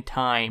second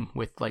time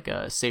with like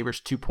a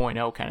Sabres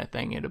 2.0 kind of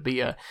thing. It'll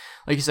be like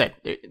you said,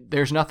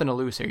 there's nothing to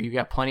lose here. You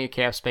got plenty of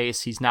cap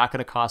space. He's not going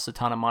to cost a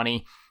ton of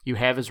money. You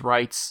have his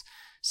rights.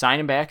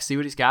 Sign him back, see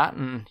what he's got,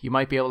 and you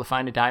might be able to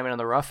find a diamond in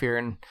the rough here.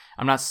 And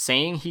I'm not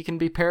saying he can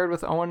be paired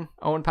with Owen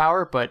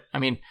Power, but I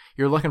mean,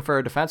 you're looking for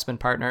a defenseman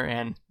partner,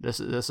 and this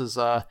is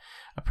a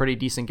pretty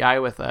decent guy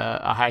with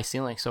a high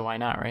ceiling, so why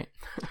not, right?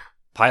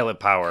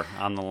 Pilot Power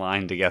on the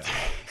line together.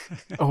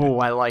 Oh,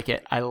 I like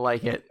it.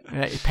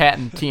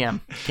 Patent TM.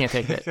 Can't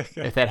take it.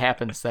 If that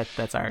happens,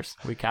 that's ours.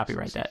 We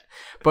copyright that.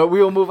 But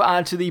we will move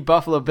on to the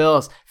Buffalo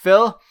Bills.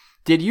 Phil,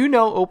 did you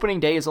know opening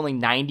day is only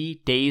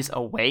 90 days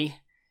away?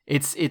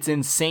 It's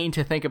insane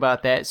to think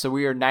about that. So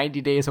we are 90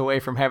 days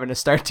away from having to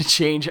start to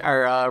change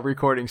our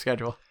recording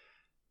schedule.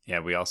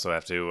 Yeah, we also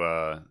have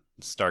to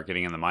start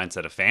getting in the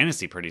mindset of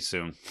fantasy pretty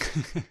soon.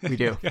 We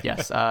do,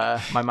 yes.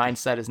 My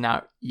mindset is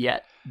not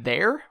yet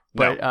there,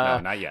 but no,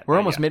 not yet. We're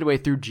almost midway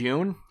through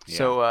June,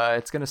 so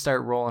it's going to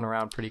start rolling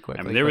around pretty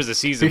quickly. I mean, there was a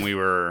season we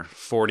were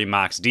 40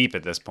 mocks deep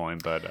at this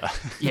point, but...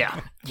 Yeah,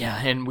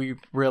 and we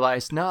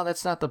realized, no,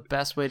 that's not the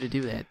best way to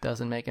do that. It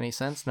doesn't make any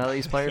sense. None of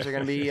these players are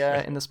going to be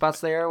in the spots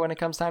they are when it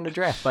comes time to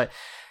draft, but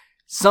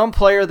some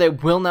player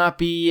that will not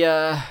be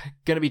going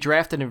to be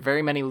drafted in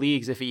very many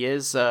leagues. If he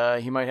is,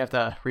 he might have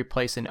to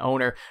replace an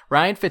owner.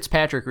 Ryan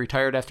Fitzpatrick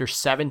retired after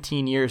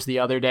 17 years the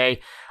other day.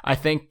 I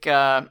think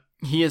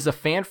he is a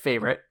fan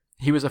favorite.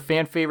 He was a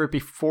fan favorite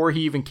before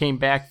he even came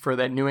back for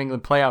that New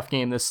England playoff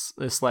game this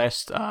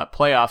last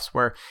playoffs,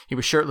 where he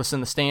was shirtless in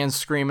the stands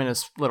screaming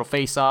his little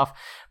face off.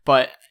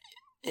 But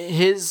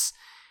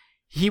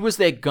he was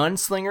that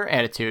gunslinger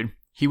attitude.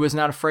 He was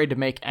not afraid to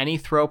make any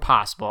throw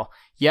possible.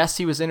 Yes,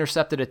 he was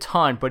intercepted a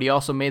ton, but he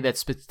also made that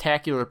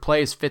spectacular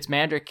plays.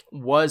 Fitzmagic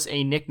was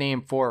a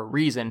nickname for a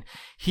reason.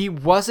 He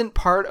wasn't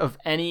part of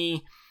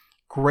any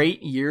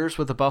great years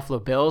with the Buffalo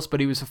Bills, but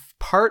he was a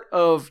part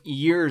of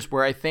years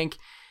where I think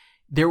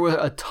there were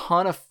a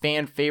ton of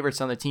fan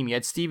favorites on the team. You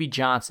had Stevie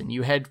Johnson,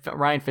 you had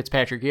Ryan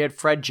Fitzpatrick, you had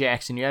Fred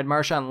Jackson, you had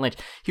Marshawn Lynch.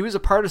 He was a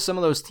part of some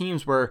of those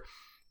teams where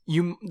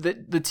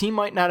the team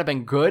might not have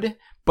been good,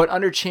 but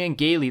under Chan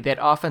Gailey, that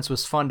offense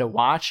was fun to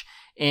watch,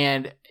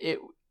 and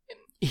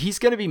he's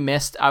going to be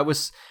missed.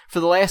 For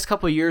the last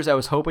couple of years, I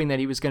was hoping that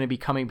he was going to be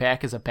coming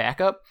back as a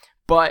backup,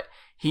 but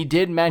he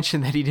did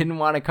mention that he didn't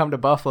want to come to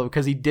Buffalo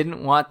because he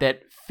didn't want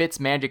that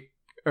Fitzpatrick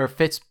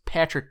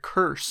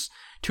curse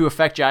to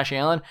affect Josh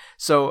Allen.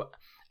 So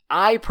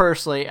I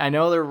personally, I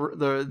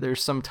know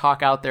there's some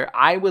talk out there.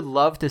 I would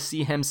love to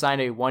see him sign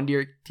a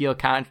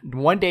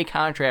one-day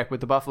contract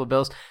with the Buffalo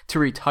Bills to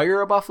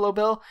retire a Buffalo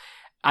Bill.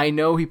 I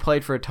know he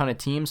played for a ton of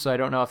teams, so I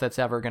don't know if that's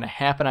ever going to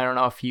happen. I don't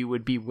know if he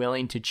would be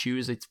willing to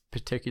choose a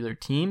particular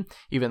team,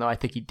 even though I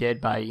think he did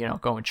by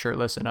going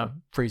shirtless in a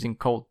freezing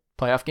cold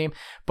playoff game.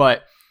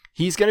 But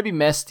he's going to be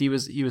missed. He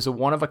was a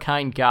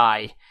one-of-a-kind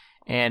guy,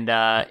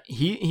 and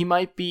he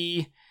might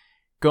be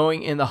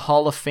going in the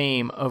Hall of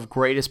Fame of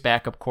greatest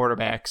backup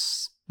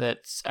quarterbacks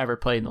that's ever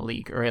played in the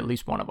league, or at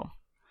least one of them.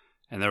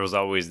 And there was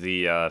always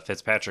the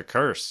Fitzpatrick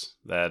curse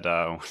that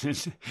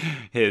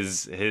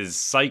his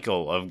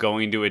cycle of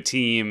going to a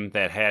team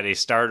that had a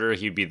starter,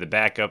 he'd be the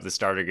backup, the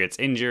starter gets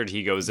injured,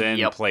 he goes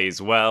in,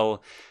 plays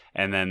well,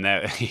 and then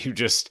that you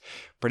just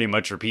pretty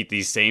much repeat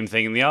the same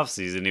thing in the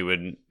offseason. He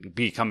would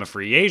become a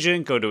free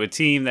agent, go to a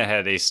team that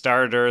had a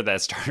starter. That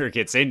starter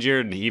gets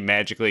injured, and he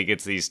magically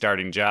gets the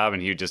starting job.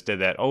 And he just did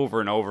that over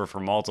and over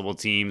for multiple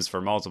teams for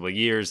multiple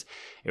years.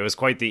 It was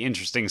quite the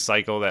interesting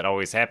cycle that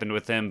always happened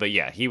with him. But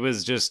yeah, he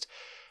was just,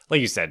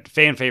 like you said,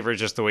 fan favorite,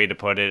 just the way to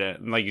put it.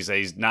 And like you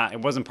say,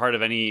 it wasn't part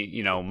of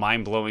any,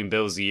 mind-blowing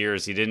Bills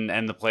years. He didn't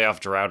end the playoff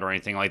drought or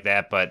anything like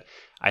that. But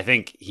I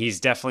think he's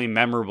definitely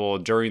memorable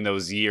during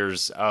those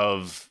years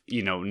of,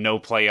 no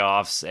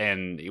playoffs.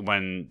 And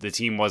when the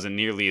team wasn't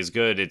nearly as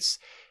good, it's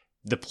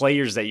the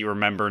players that you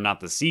remember, not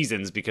the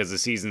seasons, because the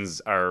seasons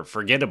are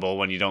forgettable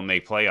when you don't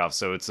make playoffs.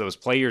 So it's those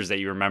players that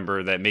you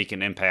remember that make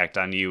an impact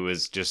on you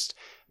as just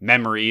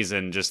memories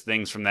and just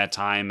things from that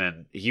time.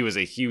 And he was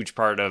a huge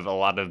part of a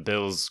lot of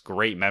Bill's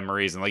great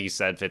memories. And like you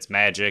said,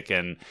 Fitzmagic,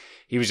 and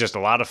he was just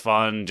a lot of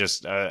fun,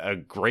 just a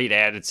great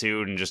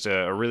attitude, and just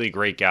a really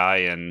great guy.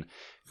 And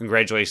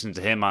congratulations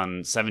to him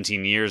on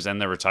 17 years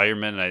and the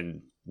retirement.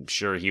 I'm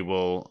sure he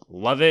will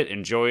love it,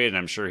 enjoy it, and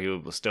I'm sure he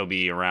will still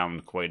be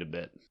around quite a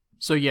bit.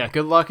 So yeah,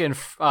 good luck in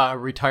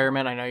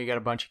retirement. I know you got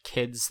a bunch of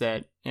kids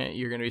that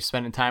you're going to be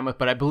spending time with,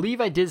 but I believe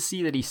I did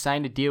see that he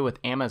signed a deal with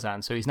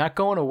Amazon, so he's not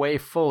going away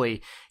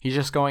fully. He's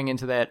just going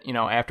into that,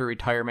 after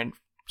retirement,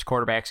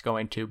 quarterbacks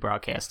going to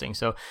broadcasting.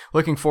 So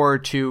looking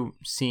forward to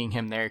seeing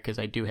him there, because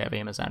I do have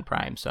Amazon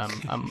Prime. So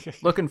I'm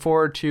looking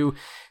forward to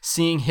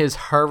seeing his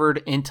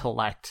Harvard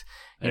intellect,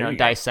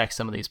 dissect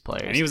some of these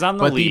players. And he was on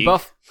the league.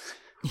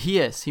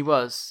 He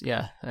was,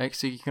 yeah.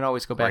 So you can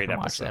always go back and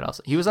watch that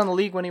also. He was on the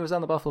league when he was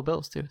on the Buffalo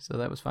Bills too, so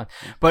that was fun.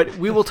 But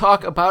we will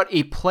talk about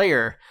a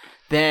player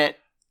that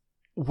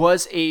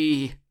was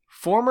a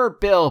former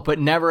Bill, but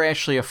never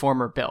actually a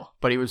former Bill.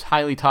 But he was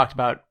highly talked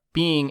about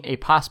being a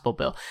possible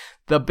Bill.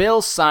 The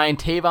Bills signed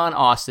Tavon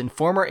Austin,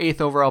 former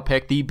 8th overall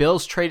pick. The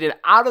Bills traded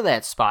out of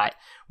that spot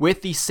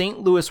with the St.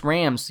 Louis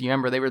Rams. You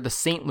remember, they were the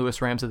St.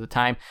 Louis Rams at the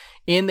time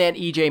in that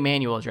E.J.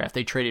 Manuel draft.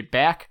 They traded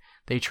back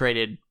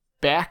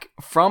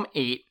from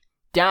 8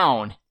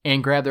 down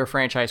and grabbed their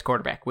franchise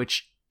quarterback,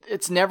 which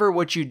it's never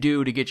what you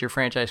do to get your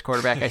franchise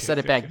quarterback. I said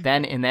it back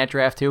then in that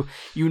draft too.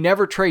 You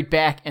never trade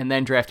back and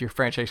then draft your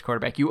franchise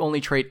quarterback. You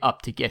only trade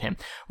up to get him.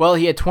 Well,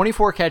 he had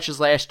 24 catches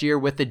last year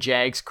with the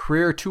Jags,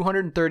 career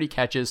 230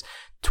 catches,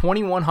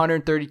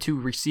 2,132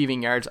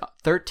 receiving yards,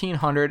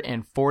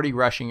 1,340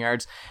 rushing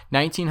yards,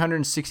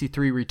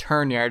 1,963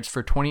 return yards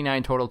for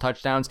 29 total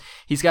touchdowns.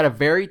 He's got a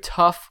very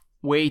tough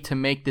way to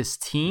make this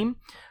team,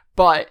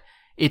 but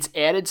it's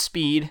added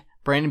speed.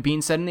 Brandon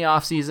Beane said in the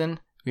offseason,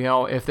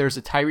 if there's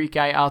a Tyreek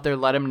guy out there,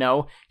 let him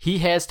know. He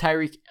has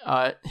Tyreek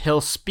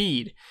Hill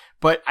speed,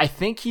 but I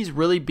think he's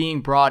really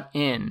being brought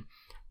in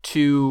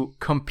to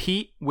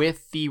compete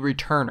with the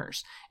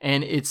returners.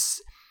 And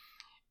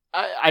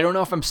I don't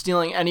know if I'm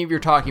stealing any of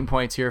your talking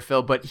points here,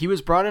 Phil, but he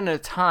was brought in at a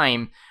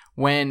time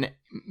when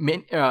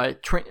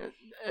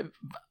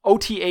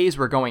OTAs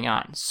were going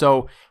on.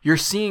 So you're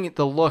seeing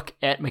the look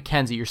at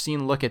McKenzie. You're seeing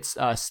the look at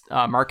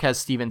Marquez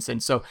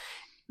Stevenson. So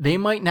they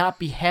might not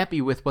be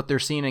happy with what they're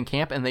seeing in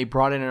camp, and they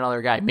brought in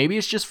another guy. Maybe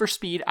it's just for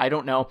speed. I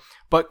don't know.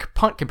 But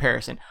punt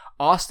comparison.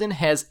 Austin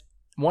has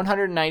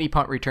 190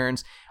 punt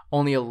returns,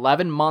 only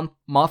 11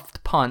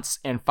 muffed punts,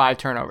 and 5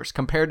 turnovers,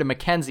 compared to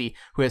McKenzie,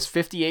 who has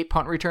 58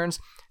 punt returns,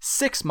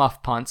 6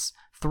 muffed punts,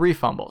 3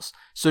 fumbles.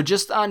 So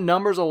just on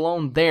numbers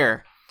alone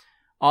there,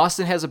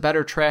 Austin has a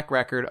better track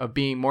record of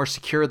being more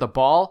secure of the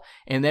ball,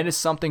 and that is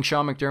something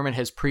Sean McDermott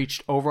has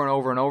preached over and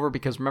over and over,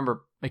 because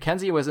remember,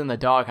 McKenzie was in the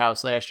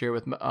doghouse last year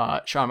with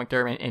Sean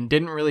McDermott and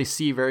didn't really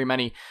see very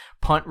many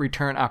punt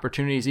return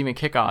opportunities, even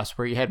kickoffs,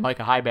 where you had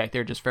Micah Hyde back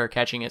there just fair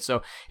catching it.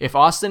 So if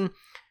Austin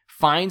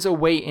finds a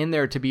way in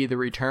there to be the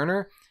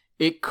returner,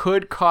 it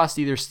could cost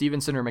either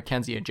Stevenson or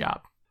McKenzie a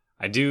job.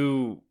 I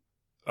do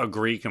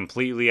agree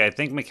completely. I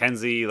think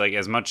McKenzie,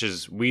 as much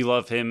as we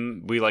love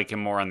him, we like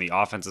him more on the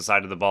offensive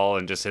side of the ball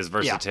and just his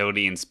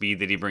versatility and speed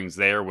that he brings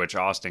there, which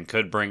Austin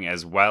could bring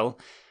as well.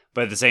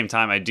 But at the same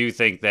time, I do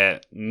think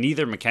that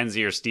neither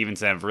McKenzie or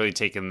Stevenson have really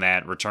taken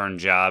that return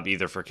job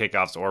either for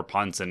kickoffs or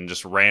punts and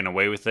just ran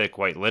away with it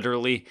quite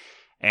literally.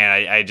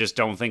 And I just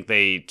don't think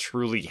they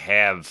truly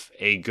have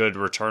a good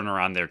returner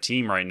on their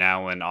team right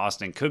now. And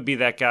Austin could be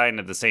that guy. And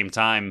at the same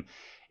time,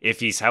 if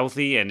he's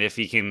healthy and if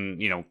he can,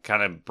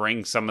 kind of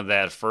bring some of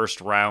that first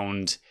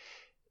round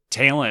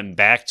talent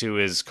back to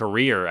his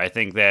career, I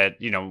think that,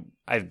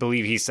 I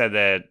believe he said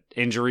that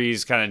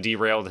injuries kind of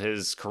derailed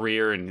his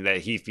career and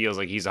that he feels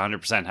like he's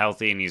 100%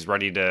 healthy and he's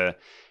ready to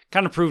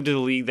kind of prove to the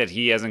league that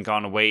he hasn't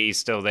gone away. He's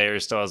still there. He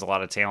still has a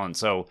lot of talent.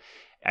 So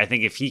I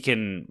think if he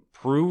can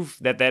prove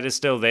that that is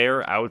still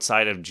there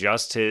outside of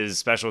just his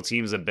special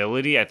teams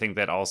ability, I think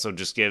that also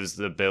just gives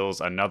the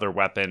Bills another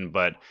weapon.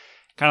 But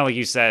kind of like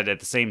you said, at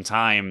the same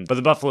time, but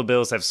the Buffalo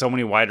Bills have so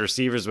many wide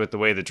receivers with the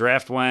way the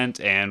draft went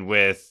and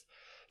with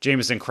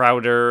Jamison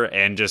Crowder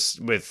and just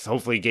with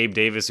hopefully Gabe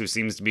Davis, who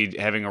seems to be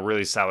having a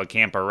really solid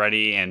camp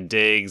already, and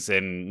Diggs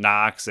and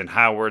Knox and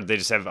Howard. They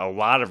just have a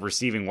lot of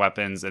receiving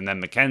weapons. And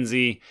then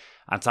McKenzie,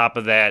 on top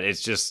of that,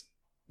 it's just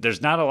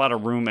there's not a lot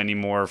of room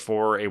anymore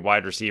for a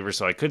wide receiver.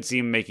 So I could see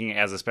him making it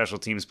as a special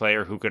teams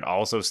player who could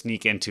also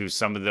sneak into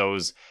some of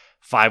those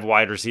 5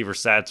 wide receiver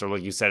sets, or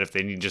like you said, if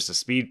they need just a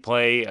speed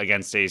play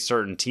against a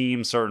certain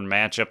team, certain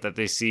matchup that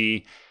they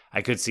see,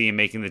 I could see him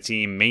making the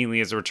team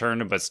mainly as a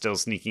returner, but still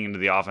sneaking into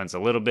the offense a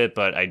little bit.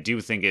 But I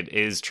do think it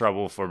is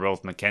trouble for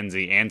both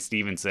McKenzie and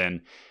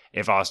Stevenson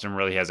if Austin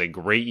really has a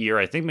great year.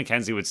 I think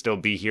McKenzie would still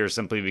be here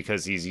simply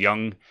because he's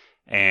young.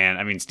 And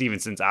I mean,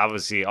 Stevenson's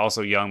obviously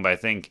also young, but I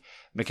think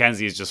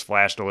McKenzie has just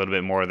flashed a little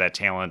bit more of that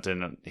talent,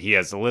 and he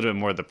has a little bit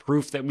more of the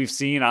proof that we've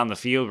seen on the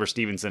field where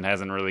Stevenson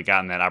hasn't really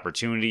gotten that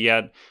opportunity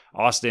yet.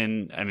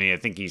 Austin, I mean, I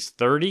think he's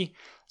 30,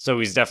 so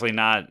he's definitely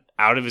not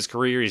out of his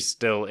career. He's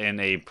still in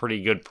a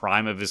pretty good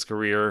prime of his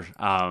career.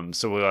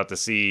 So we'll have to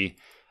see,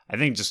 I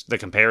think, just the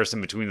comparison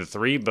between the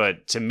three.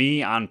 But to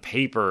me, on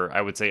paper,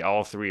 I would say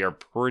all three are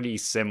pretty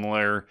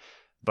similar,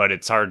 but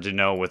it's hard to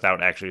know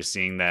without actually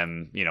seeing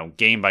them,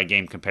 game by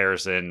game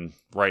comparison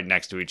right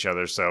next to each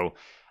other. So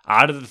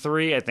out of the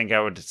three, I think I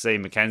would say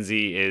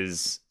McKenzie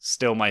is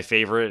still my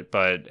favorite,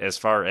 but as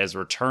far as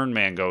return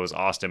man goes,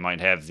 Austin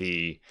might have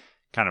the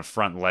kind of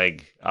front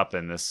leg up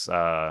in this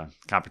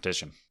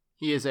competition.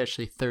 He is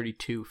actually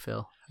 32,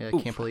 Phil. I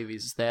can't believe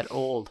he's that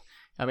old.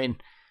 I mean,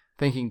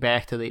 thinking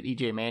back to the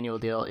EJ Manuel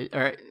deal,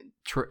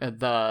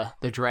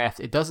 the draft,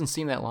 it doesn't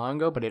seem that long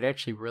ago, but it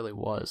actually really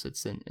was.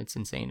 It's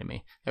insane to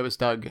me. That was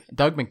Doug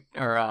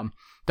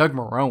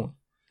Marrone.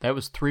 That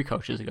was 3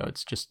 coaches ago.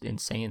 It's just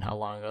insane how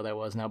long ago that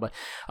was now. But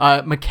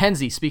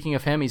McKenzie, speaking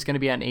of him, he's going to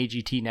be on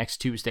AGT next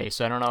Tuesday.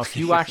 So I don't know if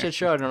you watch that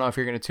show. I don't know if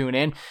you're going to tune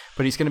in,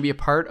 but he's going to be a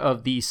part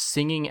of the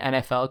Singing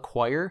NFL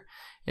Choir.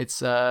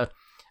 It's I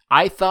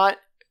thought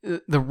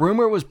the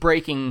rumor was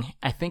breaking,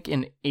 I think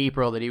in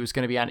April, that he was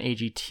going to be on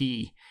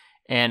AGT.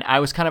 And I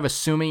was kind of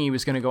assuming he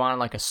was going to go on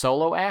like a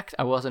solo act.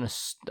 I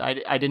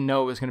didn't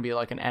know it was going to be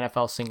like an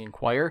NFL singing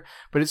choir,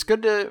 but it's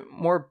good to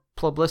more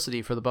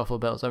publicity for the Buffalo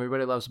Bills.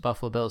 Everybody loves the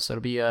Buffalo Bills, so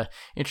it'll be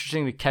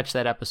interesting to catch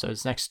that episode.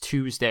 It's next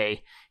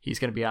Tuesday. He's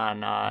going to be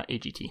on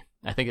AGT.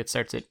 I think it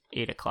starts at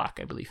 8:00,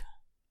 I believe.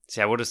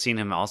 See, I would have seen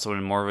him also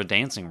in more of a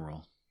dancing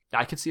role.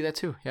 I could see that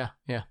too. Yeah.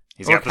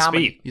 He's got the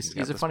speed.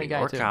 He's a funny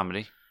guy or too.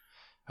 Comedy.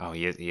 Oh,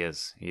 he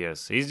is.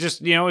 He's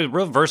just, a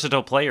real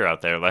versatile player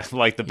out there,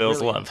 like the Bills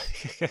really love.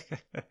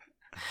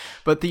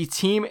 But the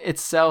team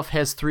itself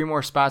has 3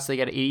 more spots. They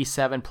got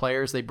 87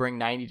 players. They bring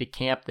 90 to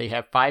camp. They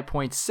have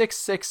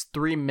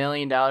 $5.663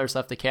 million left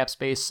of cap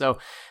space. So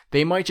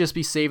they might just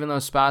be saving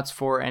those spots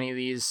for any of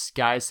these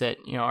guys that,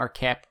 are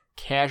cap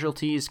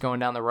casualties going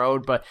down the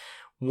road. But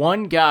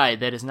one guy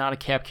that is not a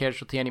cap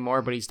casualty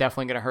anymore, but he's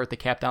definitely going to hurt the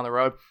cap down the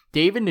road,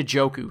 David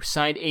Njoku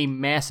signed a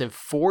massive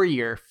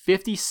 4-year,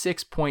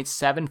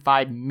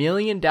 $56.75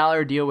 million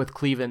deal with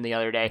Cleveland the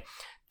other day.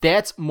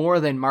 That's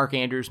more than Mark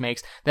Andrews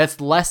makes. That's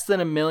less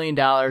than $1 million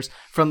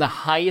from the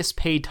highest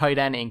paid tight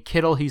end in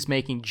Kittle. He's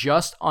making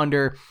just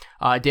under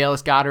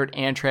Dallas Goedert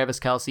and Travis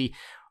Kelce.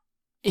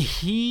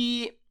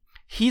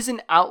 He's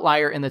an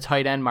outlier in the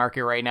tight end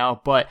market right now,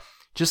 but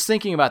just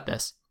thinking about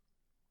this,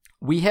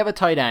 we have a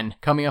tight end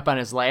coming up on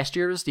his last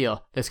year of his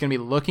deal that's going to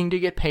be looking to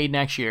get paid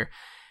next year.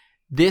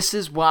 This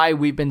is why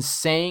we've been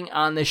saying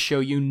on this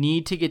show, you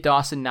need to get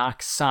Dawson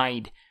Knox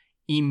signed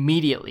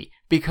immediately,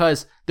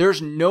 because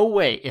there's no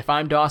way, if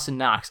I'm Dawson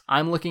Knox,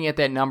 I'm looking at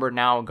that number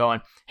now and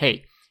going,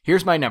 hey,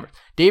 here's my number.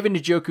 David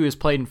Njoku has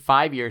played in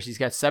 5 years. He's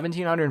got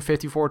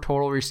 1,754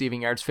 total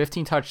receiving yards,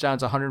 15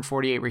 touchdowns,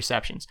 148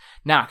 receptions.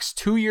 Knox,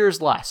 2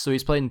 years less, so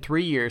he's played in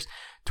 3 years,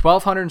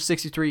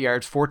 1,263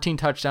 yards, 14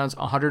 touchdowns,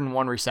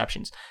 101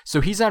 receptions.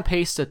 So he's on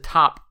pace to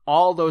top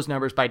all those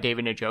numbers by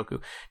David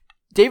Njoku.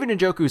 David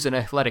Njoku is an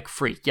athletic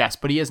freak, yes,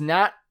 but he has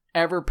not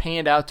ever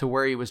panned out to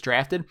where he was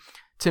drafted.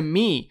 To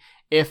me,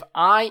 if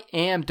I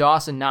am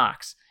Dawson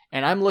Knox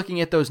and I'm looking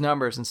at those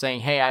numbers and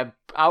saying, hey, I'm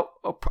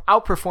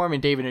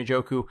outperforming David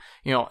Njoku,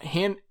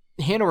 hand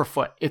over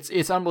foot.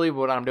 It's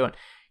unbelievable what I'm doing.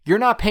 You're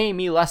not paying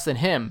me less than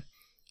him.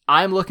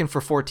 I'm looking for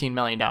 $14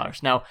 million.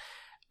 Now,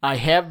 I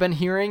have been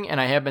hearing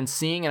and I have been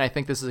seeing, and I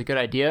think this is a good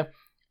idea.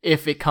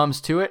 If it comes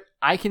to it,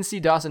 I can see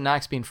Dawson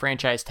Knox being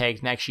franchise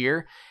tagged next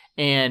year.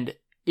 And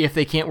if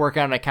they can't work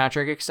out on a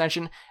contract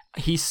extension,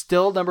 he's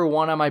still number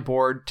 1 on my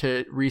board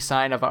to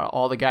re-sign of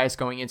all the guys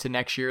going into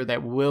next year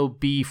that will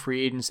be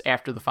free agents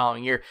after the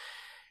following year.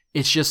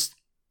 It's just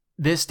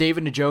this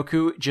David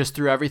Njoku just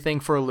threw everything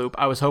for a loop.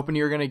 I was hoping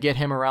you were going to get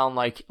him around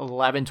like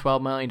 $11,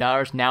 $12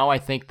 million. Now I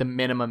think the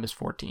minimum is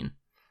 14.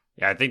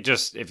 Yeah, I think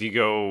just if you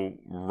go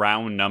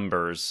round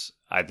numbers,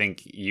 I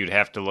think you'd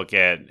have to look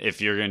at,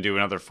 if you're going to do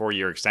another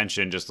 4-year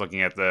extension, just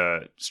looking at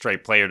the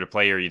straight player to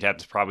player, you'd have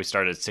to probably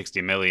start at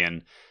 $60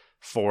 million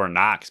for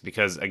Knox,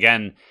 because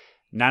again,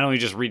 not only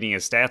just reading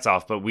his stats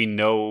off, but we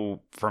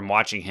know from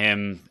watching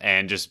him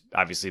and just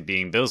obviously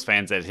being Bills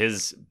fans that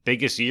his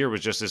biggest year was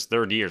just his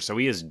 3rd year. So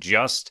he is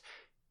just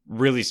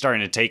really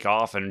starting to take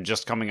off and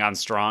just coming on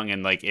strong.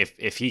 And like,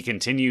 if he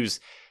continues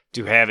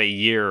to have a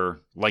year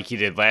like he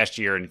did last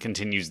year and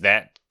continues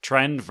that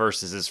trend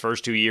versus his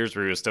first 2 years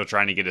where he was still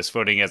trying to get his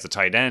footing as a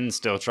tight end,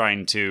 still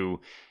trying to,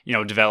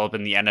 develop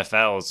in the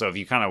NFL. So if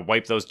you kind of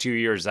wipe those 2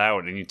 years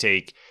out and you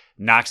take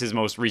Knox's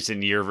most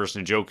recent year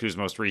versus Njoku's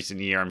most recent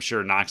year, I'm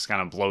sure Knox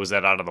kind of blows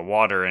that out of the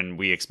water, and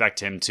we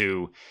expect him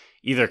to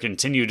either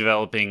continue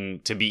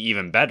developing to be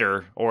even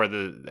better or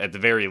at the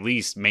very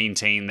least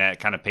maintain that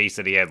kind of pace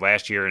that he had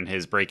last year in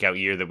his breakout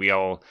year that we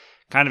all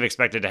kind of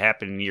expected to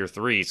happen in year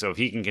 3. So if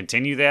he can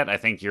continue that, I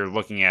think you're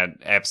looking at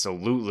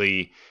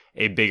absolutely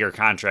a bigger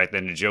contract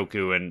than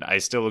Njoku. And I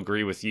still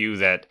agree with you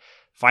that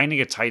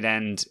finding a tight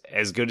end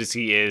as good as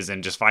he is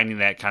and just finding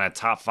that kind of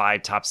top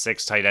 5, top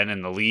 6 tight end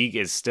in the league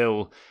is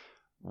still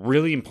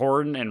really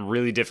important and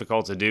really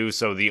difficult to do.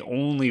 So the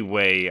only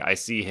way I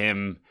see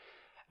him,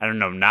 I don't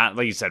know, not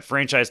like you said,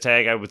 franchise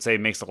tag, I would say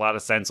makes a lot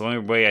of sense. The only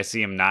way I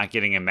see him not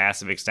getting a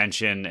massive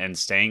extension and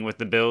staying with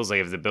the Bills,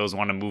 like if the Bills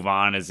want to move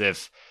on, is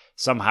if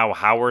somehow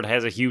Howard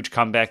has a huge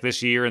comeback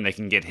this year and they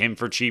can get him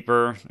for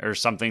cheaper or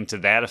something to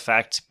that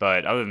effect.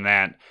 But other than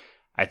that,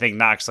 I think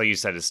Knox, like you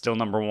said, is still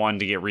number 1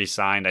 to get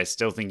re-signed. I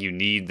still think you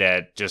need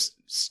that just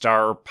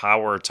star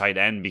power tight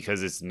end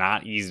because it's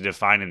not easy to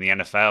find in the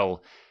NFL.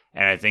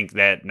 And I think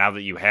that now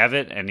that you have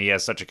it and he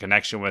has such a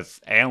connection with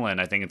Allen,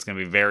 I think it's going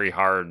to be very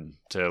hard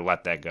to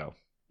let that go.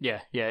 Yeah,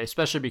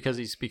 especially because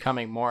he's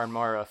becoming more and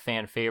more a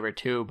fan favorite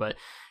too. But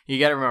you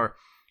got to remember,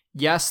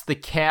 yes, the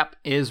cap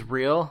is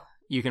real.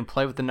 You can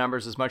play with the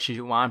numbers as much as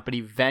you want, but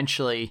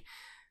eventually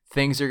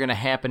things are going to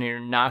happen and you're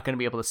not going to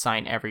be able to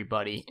sign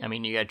everybody. I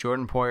mean, you got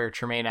Jordan Poyer,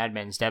 Tremaine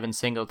Edmonds, Devin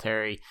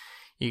Singletary,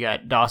 you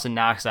got Dawson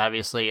Knox,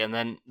 obviously, and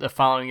then the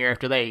following year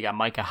after that, you got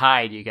Micah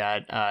Hyde, you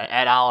got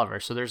Ed Oliver.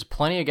 So there's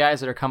plenty of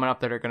guys that are coming up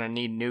that are going to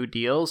need new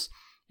deals,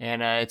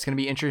 and it's going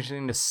to be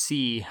interesting to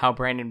see how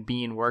Brandon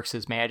Beane works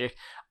his magic.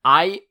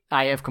 I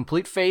have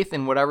complete faith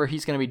in whatever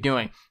he's going to be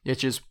doing.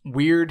 It's just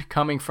weird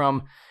coming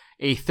from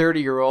a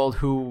 30-year-old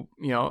who,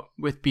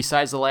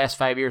 besides the last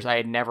 5 years, I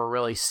had never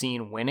really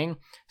seen winning.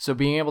 So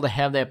being able to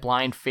have that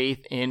blind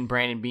faith in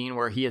Brandon Beane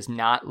where he has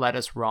not led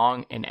us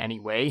wrong in any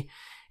way,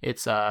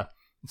 it's a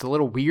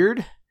little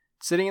weird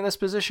sitting in this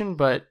position,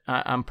 but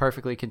I'm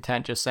perfectly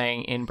content just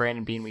saying in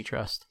Brandon Beane we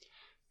trust.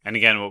 And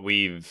again, what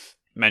we've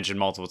mentioned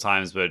multiple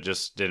times, but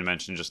just didn't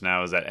mention just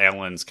now, is that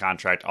Allen's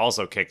contract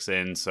also kicks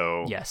in.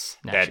 So yes,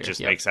 that just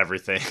makes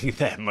everything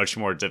that much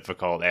more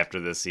difficult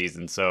after this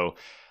season. So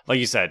like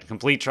you said,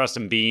 complete trust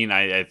in Beane.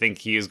 I think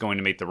he is going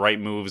to make the right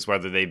moves,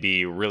 whether they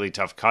be really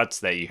tough cuts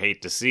that you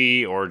hate to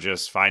see or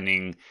just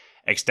finding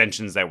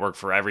extensions that work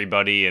for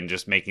everybody and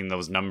just making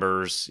those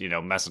numbers,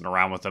 messing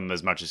around with them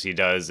as much as he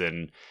does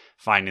and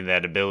finding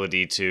that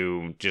ability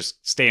to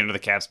just stay under the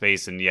cap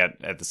space and yet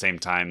at the same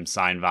time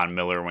sign Von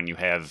Miller when you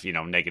have,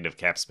 negative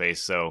cap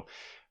space. So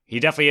he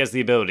definitely has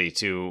the ability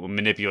to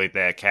manipulate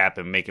that cap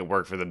and make it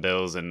work for the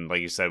Bills. And like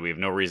you said, we have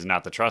no reason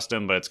not to trust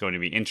him, but it's going to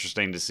be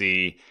interesting to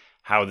see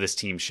how this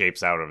team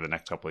shapes out over the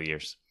next couple of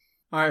years.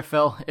 All right,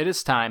 Phil, it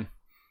is time.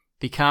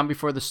 The calm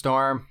before the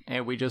storm,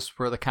 and we just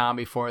were the calm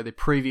before the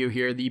preview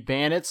here. The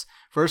Bandits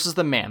versus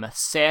the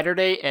Mammoths.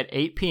 Saturday at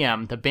 8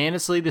 p.m. The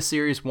Bandits lead the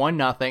series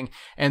 1-0,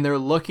 and they're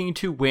looking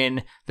to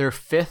win their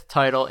 5th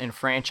title in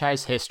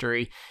franchise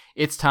history.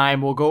 It's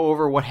time. We'll go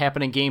over what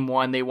happened in Game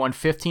 1. They won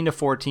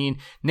 15-14.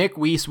 Nick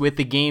Weiss with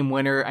the game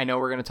winner. I know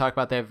we're going to talk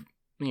about that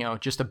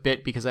just a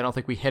bit because I don't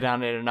think we hit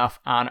on it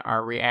enough on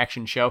our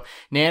reaction show.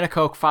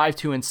 Nanakoke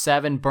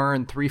 5-2-7,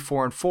 Byrne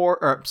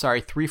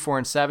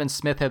 3-4-7.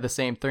 Smith had the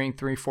same thing,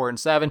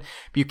 3-4-7.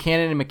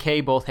 Buchanan and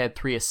McKay both had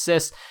 3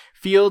 assists.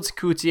 Fields,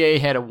 Coutier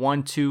had a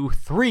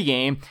 1-2-3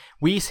 game.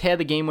 Weiss had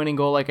the game-winning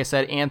goal, like I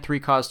said, and 3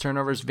 caused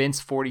turnovers. Vince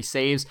 40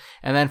 saves.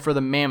 And then for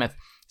the Mammoth,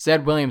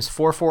 Zed Williams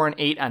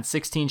 4-4-8 on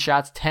 16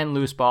 shots, 10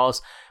 loose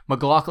balls.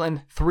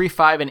 McLaughlin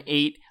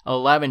 3-5-8,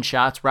 11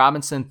 shots.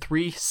 Robinson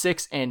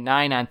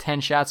 3-6-9 on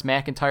 10 shots.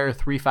 McIntyre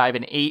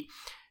 3-5-8.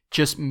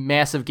 Just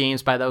massive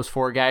games by those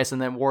 4 guys.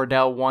 And then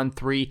Wardell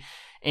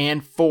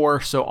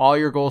 1-3-4. So all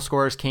your goal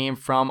scorers came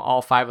from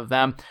all 5 of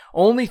them.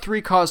 Only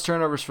 3 caused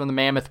turnovers from the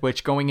Mammoth,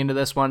 which going into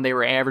this one, they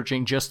were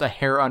averaging just a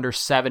hair under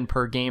 7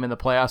 per game in the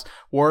playoffs.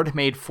 Ward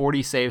made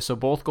 40 saves, so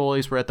both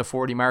goalies were at the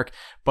 40 mark.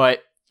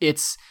 But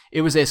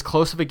it was as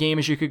close of a game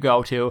as you could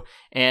go to.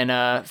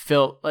 And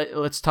Phil,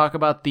 let's talk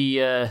about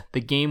the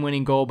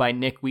game-winning goal by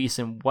Nick Weiss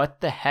and what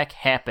the heck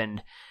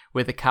happened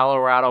with the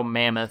Colorado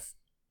Mammoth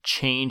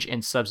change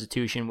in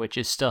substitution, which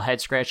is still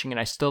head-scratching, and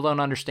I still don't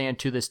understand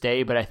to this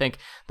day. But I think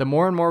the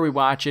more and more we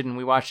watch it, and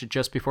we watched it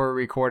just before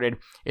we recorded,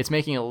 it's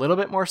making a little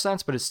bit more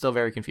sense, but it's still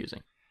very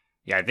confusing.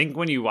 Yeah, I think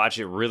when you watch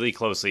it really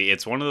closely,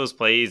 it's one of those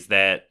plays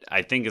that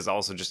I think is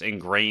also just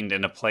ingrained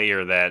in a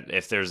player that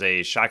if there's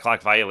a shot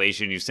clock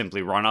violation, you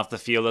simply run off the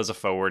field as a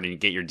forward and you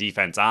get your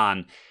defense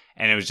on.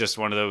 And it was just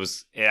one of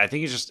those, I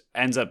think it just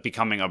ends up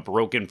becoming a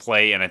broken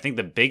play. And I think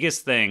the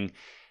biggest thing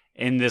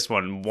in this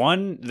one,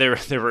 there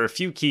were a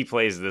few key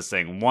plays of this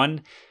thing.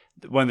 One,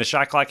 when the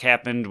shot clock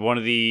happened, one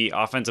of the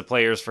offensive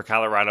players for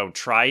Colorado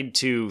tried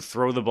to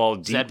throw the ball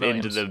deep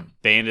into the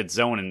Bandit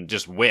zone and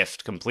just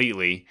whiffed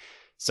completely.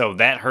 So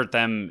that hurt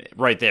them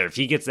right there. If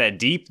he gets that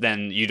deep,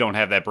 then you don't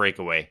have that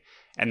breakaway.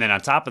 And then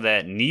on top of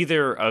that,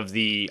 neither of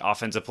the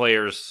offensive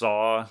players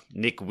saw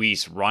Nick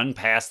Weiss run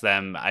past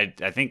them. I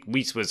think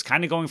Weiss was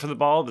kind of going for the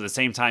ball, but at the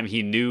same time,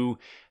 he knew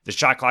the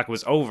shot clock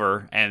was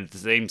over. And at the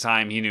same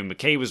time, he knew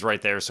McKay was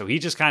right there. So he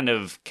just kind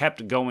of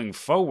kept going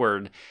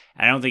forward.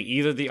 And I don't think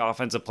either of the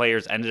offensive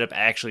players ended up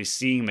actually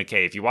seeing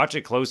McKay. If you watch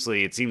it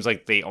closely, it seems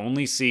like they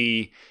only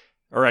see,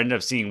 or ended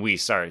up seeing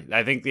Weiss, sorry.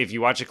 I think if you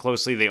watch it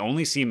closely, they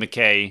only see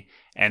McKay.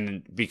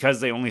 And because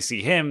they only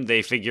see him,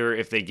 they figure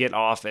if they get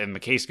off and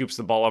McKay scoops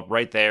the ball up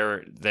right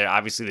there,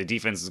 obviously the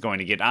defense is going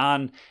to get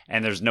on,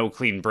 and there's no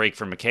clean break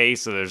for McKay,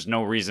 so there's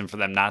no reason for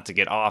them not to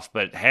get off.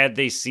 But had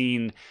they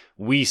seen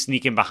Weiss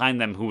sneak in behind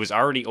them, who was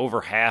already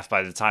over half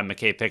by the time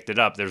McKay picked it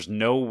up, there's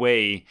no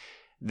way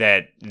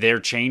that their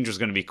change was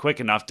going to be quick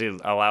enough to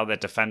allow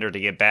that defender to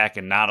get back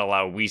and not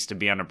allow Weiss to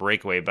be on a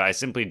breakaway. But I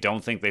simply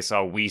don't think they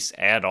saw Weiss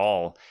at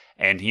all,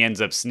 and he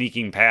ends up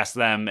sneaking past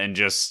them and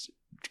just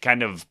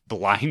kind of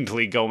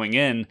blindly going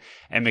in,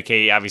 and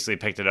McKay obviously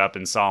picked it up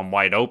and saw him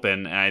wide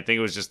open. And I think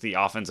it was just the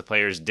offensive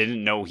players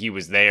didn't know he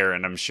was there.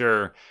 And I'm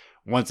sure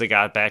once they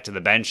got back to the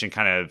bench and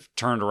kind of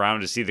turned around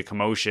to see the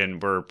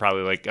commotion, we're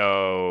probably like,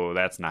 oh,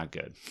 that's not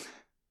good.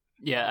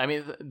 Yeah, I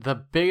mean, the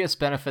biggest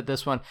benefit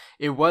this one,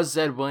 it was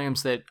Zed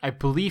Williams that I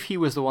believe he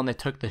was the one that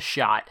took the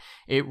shot.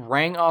 It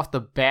rang off the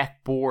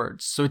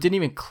backboards, so it didn't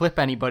even clip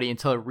anybody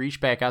until it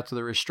reached back out to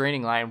the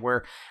restraining line,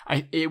 where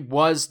it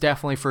was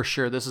definitely for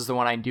sure, this is the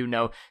one I do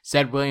know,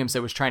 Zed Williams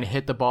that was trying to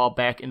hit the ball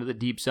back into the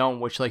deep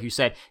zone, which, like you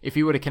said, if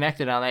he would have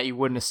connected on that, you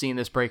wouldn't have seen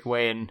this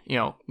breakaway and,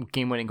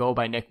 game-winning goal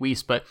by Nick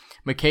Weiss. But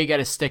McKay got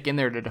his stick in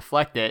there to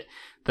deflect it.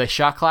 The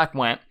shot clock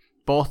went.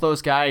 Both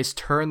those guys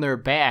turned their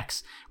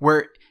backs,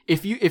 where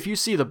if you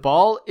see the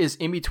ball is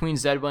in between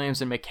Zed Williams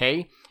and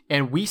McKay,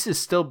 and Weiss is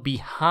still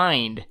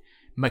behind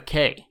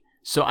McKay.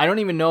 So I don't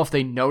even know if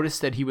they noticed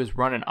that he was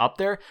running up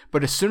there,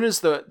 but as soon as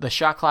the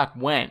shot clock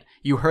went,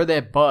 you heard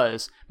that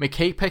buzz.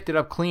 McKay picked it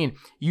up clean.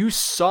 You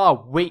saw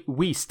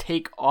Weiss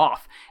take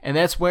off, and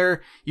that's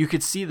where you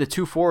could see the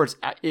two forwards.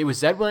 It was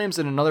Zed Williams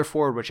and another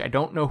forward, which I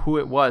don't know who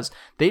it was.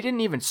 They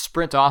didn't even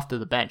sprint off to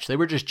the bench. They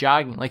were just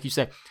jogging, like you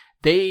said.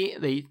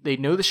 They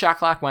knew the shot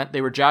clock went.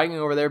 They were jogging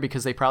over there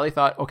because they probably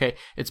thought, okay,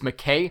 it's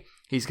McKay.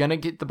 He's going to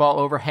get the ball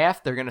over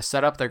half. They're going to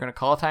set up. They're going to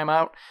call a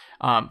timeout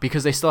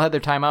because they still had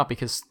their timeout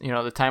because, the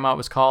timeout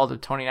was called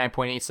at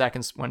 29.8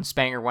 seconds when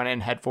Spanger went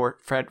in head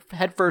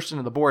first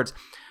into the boards.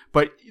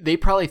 But they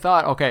probably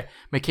thought, okay,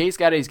 McKay's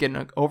got it. He's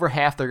getting over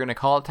half. They're going to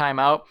call a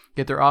timeout,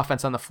 get their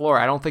offense on the floor.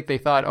 I don't think they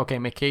thought, okay,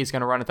 McKay's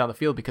going to run it down the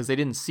field because they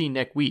didn't see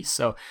Nick Weiss.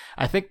 So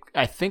I think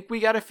we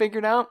got it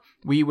figured out.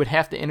 We would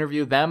have to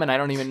interview them, and I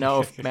don't even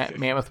know if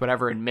Mammoth would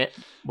ever admit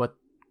what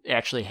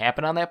actually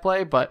happened on that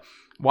play. But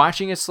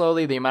watching it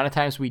slowly, the amount of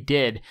times we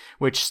did,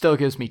 which still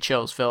gives me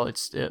chills, Phil.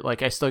 It's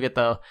like I still get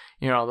the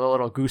the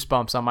little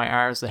goosebumps on my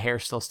arms. The hair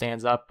still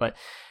stands up, but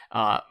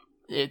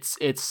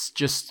it's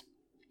just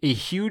a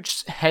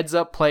huge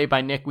heads-up play by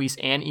Nick Weiss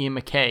and Ian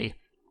McKay,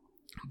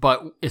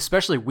 but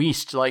especially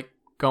Weiss, like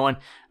going,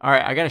 all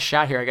right, I got a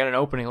shot here. I got an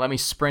opening. Let me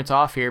sprint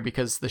off here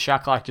because the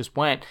shot clock just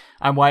went.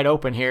 I'm wide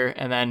open here,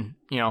 and then,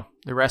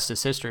 the rest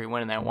is history,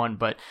 winning that one.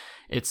 But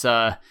it's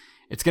going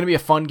to be a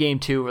fun game,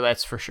 too,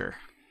 that's for sure.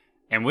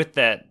 And with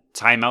that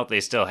timeout they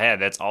still had,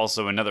 that's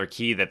also another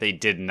key that they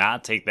did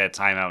not take that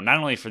timeout, not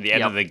only for the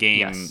end of the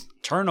game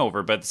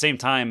turnover, but at the same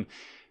time,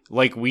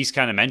 like Weiss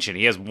kind of mentioned,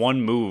 he has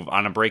one move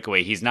on a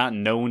breakaway. He's not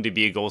known to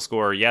be a goal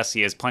scorer. Yes,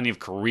 he has plenty of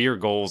career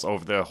goals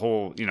over the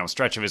whole,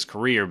 stretch of his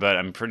career, but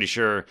I'm pretty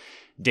sure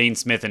Dane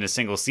Smith in a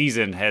single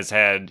season has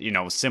had,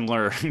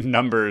 similar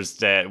numbers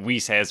that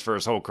Weiss has for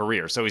his whole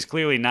career. So he's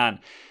clearly not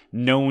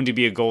known to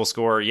be a goal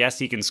scorer. Yes,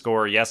 he can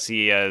score. Yes,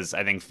 he has,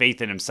 I think,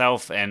 faith in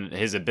himself and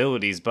his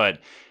abilities, but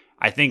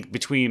I think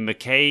between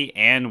McKay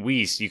and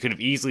Weiss, you could have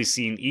easily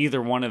seen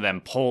either one of them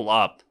pull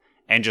up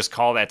and just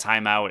call that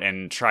timeout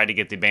and try to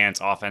get the Bandits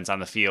offense on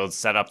the field,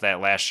 set up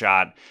that last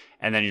shot,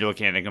 and then you're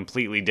looking at a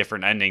completely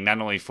different ending, not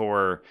only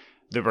for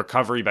the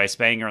recovery by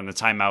Spanger and the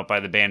timeout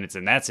by the Bandits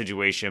in that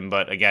situation,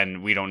 but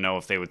again, we don't know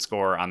if they would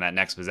score on that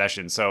next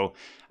possession. So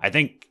I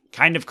think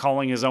kind of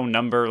calling his own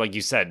number, like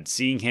you said,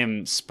 seeing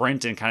him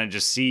sprint and kind of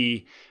just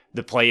see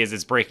the play as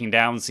it's breaking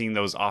down, seeing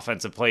those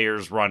offensive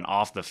players run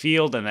off the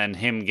field, and then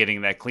him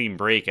getting that clean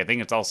break. I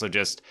think it's also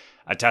just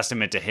a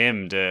testament to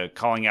him, to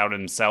calling out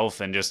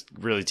himself and just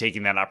really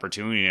taking that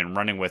opportunity and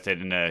running with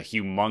it in a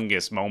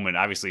humongous moment.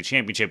 Obviously,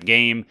 championship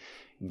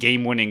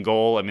game-winning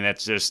goal. I mean,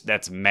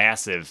 that's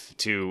massive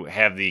to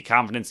have the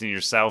confidence in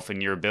yourself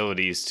and your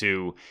abilities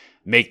to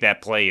make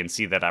that play and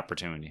see that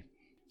opportunity.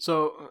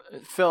 So,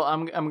 Phil,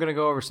 I'm going to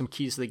go over some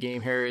keys to the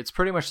game here. It's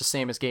pretty much the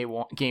same as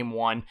game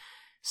one.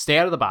 Stay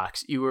out of the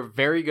box. You were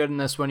very good in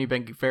this one. You've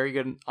been very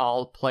good in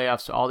all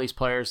playoffs. All these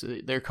players,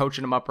 they're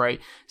coaching them up right.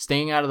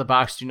 Staying out of the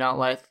box. Do not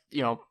let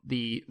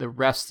the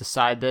refs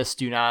decide this.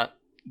 Do not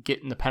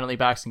get in the penalty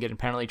box and get in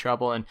penalty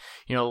trouble, and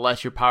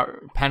let your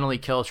penalty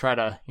kill try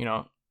to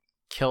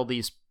kill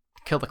the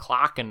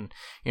clock. And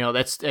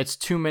that's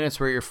 2 minutes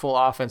where your full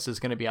offense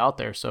is going to be out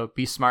there. So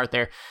be smart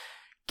there.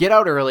 Get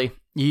out early.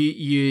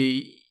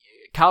 You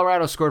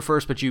Colorado scored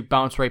first, but you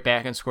bounced right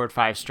back and scored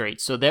 5 straight.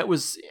 So that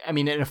was, I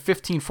mean, in a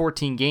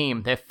 15-14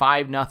 game, that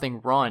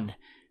 5-0 run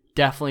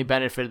definitely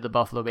benefited the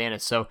Buffalo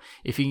Bandits. So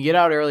if you can get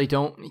out early,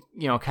 don't,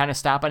 kind of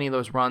stop any of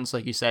those runs,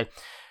 like you said.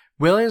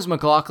 Williams,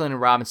 McLaughlin,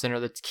 and Robinson are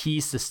the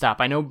keys to stop.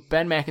 I know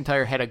Ben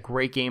McIntyre had a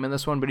great game in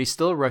this one, but he's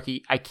still a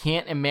rookie. I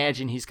can't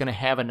imagine he's going to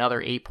have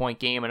another 8-point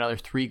game, another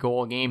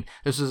 3-goal game.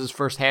 This was his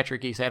first hat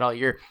trick he's had all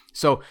year.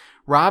 So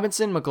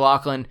Robinson,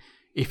 McLaughlin,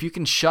 if you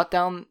can shut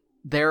down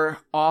their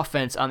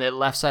offense on the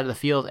left side of the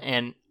field,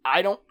 and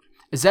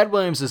Zed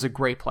Williams is a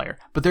great player,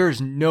 but there is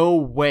no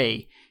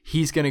way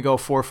he's going to go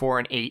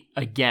 4-4-8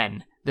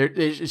 again.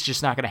 It's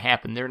just not going to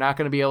happen. They're not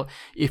going to be able.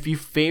 If you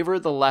favor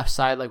the left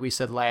side, like we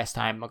said last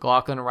time,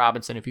 McLaughlin and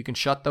Robinson, if you can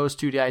shut those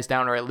 2 guys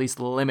down or at least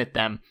limit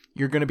them,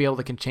 you're going to be able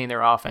to contain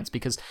their offense,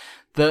 because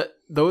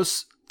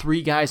those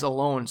 3 guys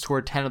alone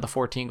scored 10 of the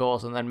 14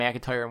 goals, and then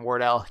McIntyre and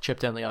Wardell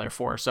chipped in the other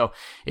 4. So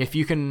if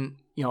you can,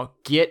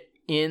 get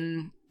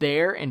in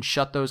there and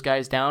shut those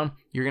guys down,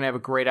 you're going to have a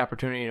great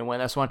opportunity to win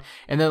this one.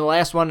 And then the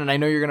last one, and I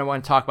know you're going to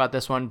want to talk about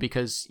this one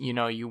because,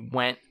 you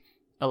went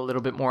a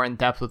little bit more in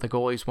depth with the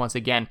goalies once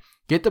again.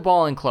 Get the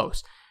ball in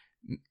close.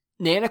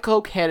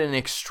 Nanticoke had an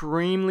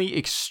extremely,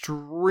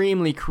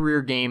 extremely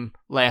career game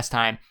last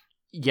time.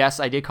 Yes,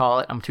 I did call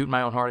it. I'm tooting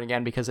my own horn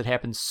again because it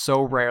happens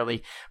so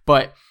rarely.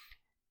 But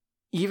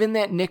even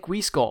that Nick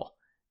Weiss goal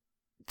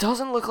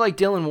doesn't look like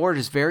Dylan Ward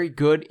is very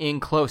good in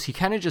close. He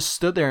kind of just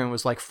stood there and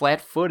was like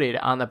flat-footed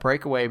on the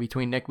breakaway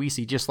between Nick Weiss.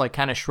 He just like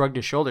kind of shrugged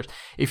his shoulders.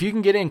 If you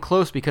can get in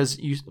close, because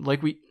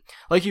like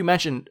you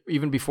mentioned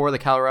even before the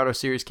Colorado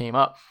series came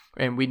up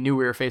and we knew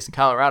we were facing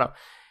Colorado,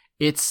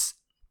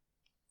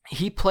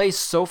 he plays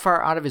so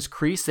far out of his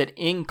crease that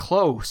in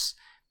close,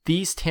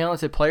 these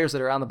talented players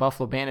that are on the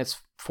Buffalo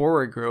Bandits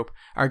forward group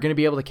are going to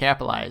be able to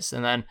capitalize.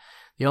 And then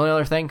the only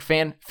other thing,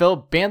 Phil,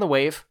 ban the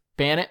wave,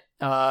 ban it.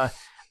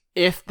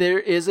 If there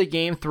is a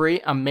game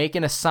 3, I'm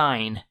making a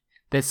sign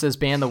that says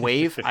ban the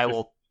wave. I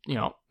will,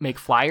 make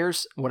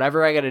flyers,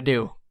 whatever I got to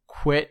do.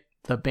 Quit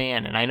the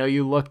ban. And I know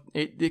you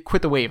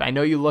quit the wave. I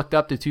know you looked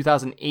up the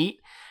 2008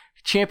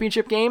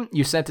 championship game.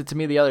 You sent it to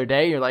me the other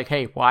day. You're like,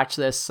 hey, watch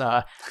this.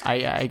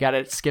 I got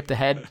it skipped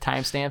ahead,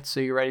 timestamped, so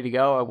you're ready to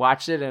go. I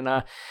watched it.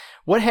 And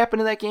what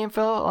happened in that game,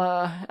 Phil?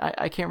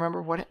 I can't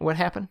remember what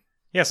happened.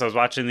 Yeah, so I was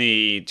watching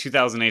the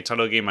 2008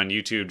 title game on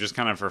YouTube just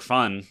kind of for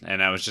fun,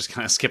 and I was just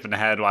kind of skipping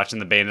ahead, watching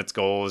the Bandits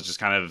goals, just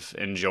kind of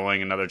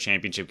enjoying another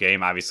championship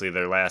game, obviously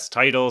their last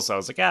title, so I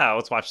was like, yeah,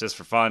 let's watch this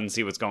for fun,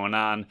 see what's going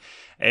on,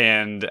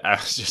 and I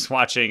was just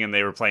watching, and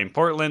they were playing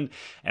Portland,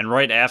 and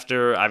right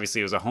after, obviously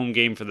it was a home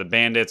game for the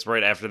Bandits,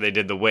 right after they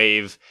did the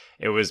wave,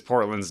 it was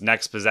Portland's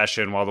next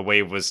possession while the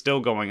wave was still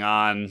going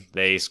on,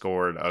 they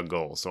scored a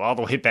goal. So all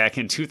the way back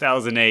in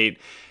 2008,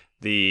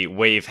 the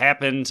wave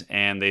happened,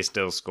 and they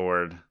still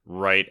scored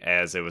right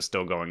as it was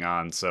still going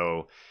on.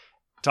 So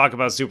talk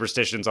about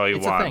superstitions all you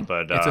want,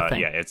 but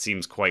yeah, it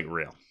seems quite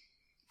real.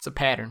 It's a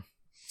pattern.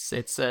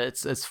 It's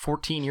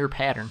 14-year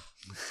pattern.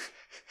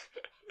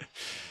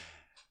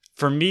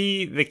 For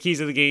me, the keys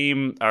of the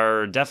game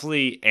are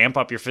definitely amp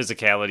up your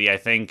physicality. I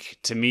think,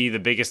 to me, the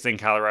biggest thing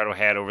Colorado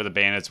had over the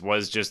Bandits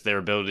was just their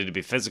ability to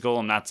be physical.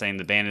 I'm not saying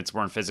the Bandits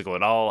weren't physical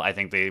at all. I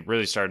think they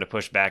really started to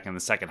push back in the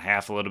second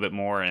half a little bit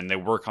more, and they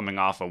were coming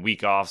off a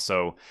week off,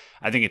 so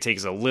I think it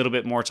takes a little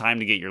bit more time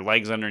to get your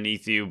legs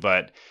underneath you.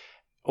 But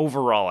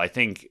overall, I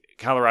think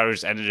Colorado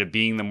just ended up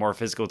being the more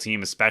physical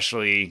team,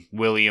 especially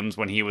Williams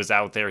when he was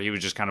out there. He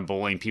was just kind of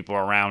bullying people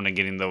around and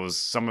getting those.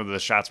 Some of the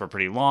shots were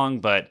pretty long,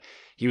 but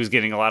he was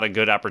getting a lot of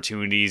good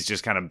opportunities,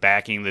 just kind of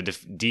backing the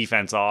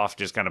defense off,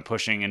 just kind of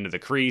pushing into the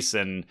crease.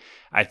 And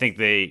I think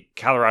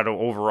Colorado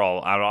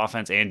overall, on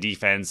offense and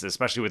defense,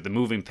 especially with the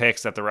moving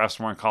picks that the refs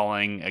weren't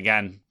calling,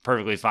 again,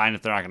 perfectly fine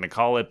if they're not going to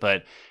call it.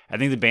 But I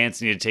think the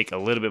Bandits need to take a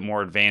little bit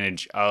more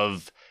advantage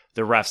of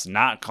the refs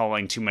not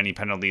calling too many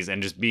penalties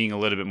and just being a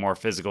little bit more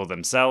physical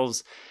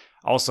themselves.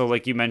 Also,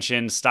 like you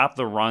mentioned, stop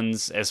the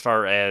runs as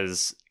far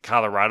as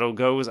Colorado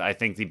goes. I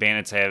think the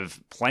Bandits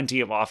have plenty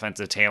of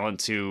offensive talent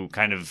to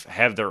kind of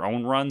have their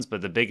own runs,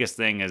 but the biggest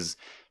thing is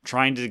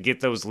trying to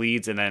get those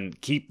leads and then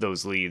keep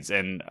those leads.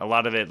 And a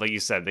lot of it, like you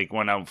said, they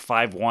went out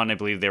 5-1. I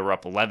believe they were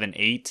up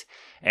 11-8.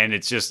 And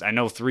it's just, I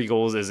know 3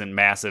 goals isn't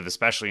massive,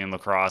 especially in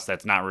lacrosse.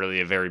 That's not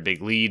really a very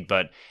big lead,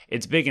 but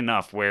it's big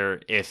enough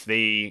where if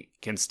they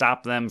can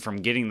stop them from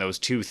getting those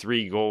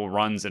 2-3 goal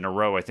runs in a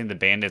row, I think the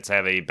Bandits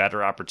have a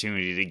better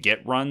opportunity to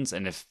get runs.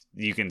 And if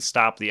you can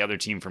stop the other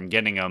team from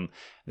getting them,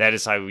 that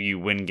is how you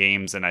win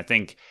games. And I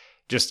think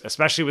just,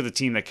 especially with the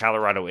team that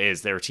Colorado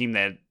is, they're a team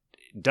that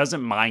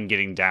doesn't mind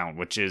getting down,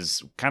 which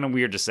is kind of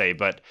weird to say,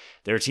 but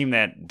they're a team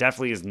that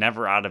definitely is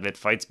never out of it,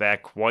 fights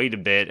back quite a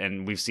bit,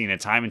 and we've seen it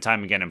time and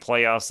time again in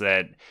playoffs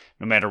that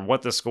no matter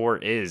what the score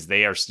is,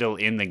 they are still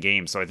in the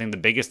game. So I think the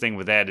biggest thing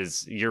with that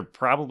is you're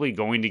probably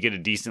going to get a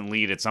decent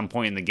lead at some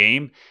point in the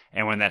game,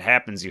 and when that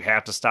happens, you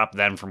have to stop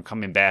them from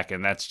coming back,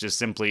 and that's just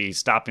simply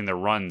stopping their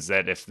runs,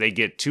 that if they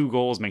get 2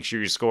 goals, make sure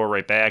you score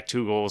right back,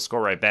 2 goals,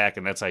 score right back,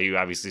 and that's how you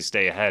obviously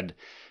stay ahead.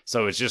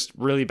 So it's just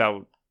really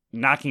about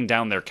knocking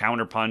down their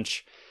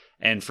counterpunch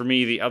And for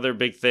me, the other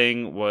big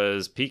thing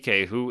was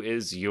PK. Who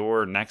is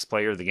your next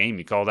player of the game?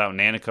 You called out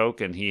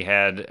Nanakoke, and he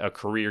had a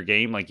career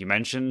game, like you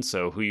mentioned.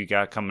 So who you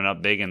got coming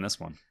up big in this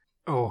one?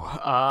 Yeah,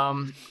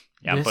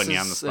 I'm putting you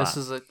on the spot.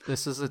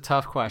 This is a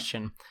tough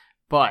question,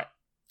 but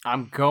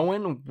I'm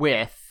going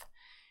with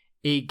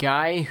a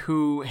guy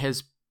who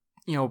has,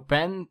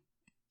 been,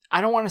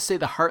 I don't want to say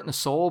the heart and the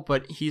soul,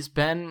 but he's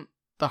been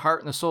the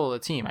heart and the soul of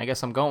the team. I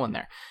guess I'm going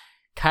there.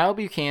 Kyle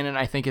Buchanan,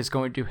 I think, is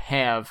going to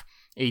have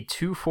a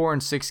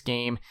 2-4-6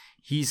 game.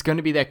 He's going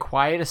to be that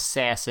quiet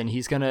assassin.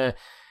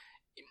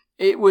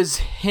 It was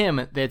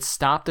him that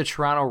stopped the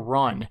Toronto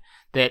run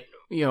that,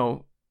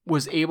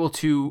 was able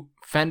to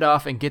fend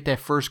off and get that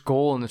first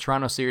goal in the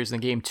Toronto series in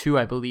game 2,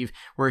 I believe,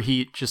 where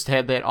he just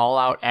had that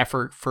all-out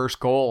effort first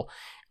goal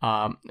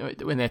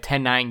in that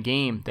 10-9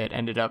 game that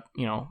ended up,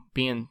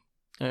 being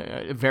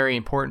a very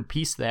important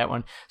piece to that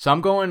one. So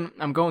I'm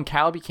going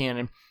Kyle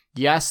Buchanan.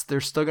 Yes,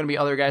 there's still going to be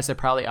other guys that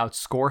probably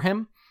outscore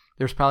him.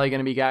 There's probably going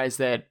to be guys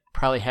that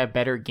probably have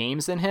better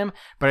games than him,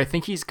 but I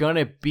think he's going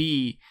to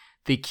be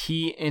the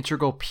key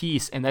integral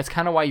piece, and that's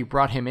kind of why you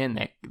brought him in,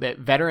 that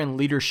veteran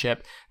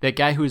leadership, that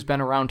guy who's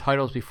been around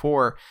titles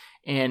before,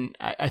 and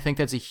I think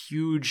that's a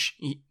huge...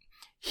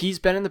 He's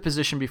been in the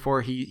position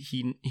before.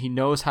 He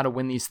knows how to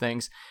win these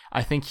things.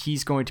 I think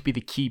he's going to be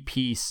the key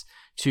piece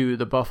to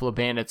the Buffalo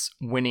Bandits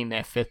winning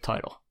that 5th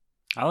title.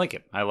 I like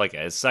it.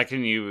 As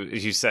second,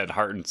 you said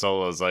heart and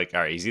soul. I was like,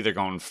 all right, he's either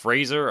going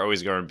Fraser or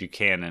he's going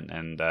Buchanan.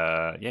 And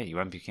you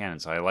went Buchanan,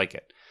 so I like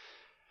it.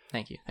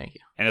 Thank you.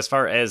 And as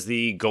far as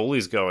the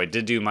goalies go, I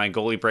did do my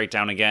goalie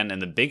breakdown again.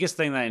 And the biggest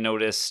thing that I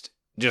noticed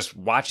just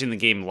watching the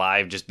game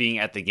live, just being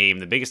at the game,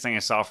 the biggest thing I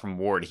saw from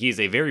Ward, he is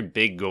a very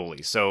big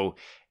goalie. So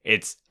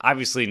it's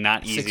obviously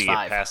not easy to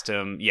get past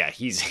him. Yeah,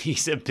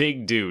 he's a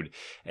big dude,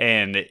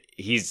 and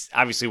he's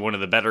obviously one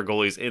of the better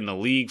goalies in the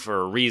league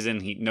for a reason.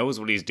 He knows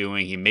what he's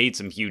doing. He made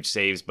some huge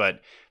saves,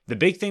 but the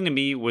big thing to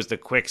me was the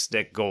quick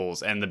stick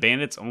goals, and the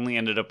Bandits only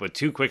ended up with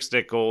 2 quick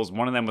stick goals.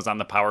 One of them was on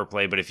the power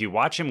play, but if you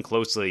watch him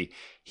closely,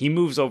 he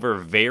moves over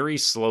very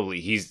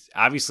slowly. He's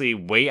obviously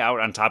way out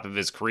on top of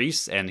his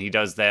crease, and he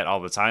does that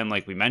all the time,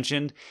 like we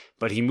mentioned,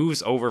 but he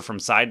moves over from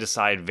side to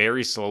side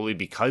very slowly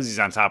because he's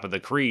on top of the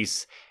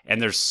crease,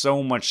 and there's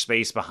so much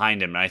space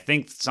behind him. And I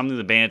think something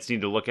the Bandits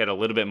need to look at a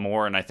little bit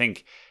more, and I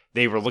think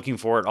they were looking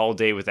for it all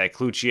day with that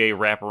Cloutier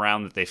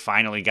wraparound that they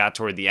finally got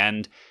toward the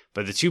end.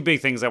 But the 2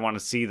 big things I want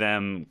to see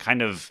them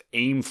kind of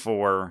aim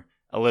for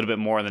a little bit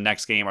more in the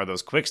next game are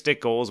those quick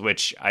stick goals,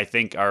 which I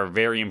think are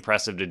very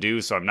impressive to do.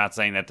 So I'm not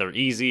saying that they're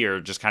easy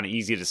or just kind of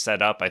easy to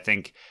set up. I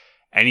think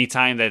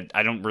anytime that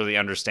I don't really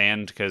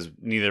understand, because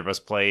neither of us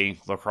play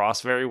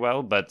lacrosse very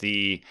well, but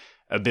the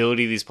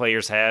ability these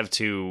players have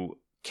to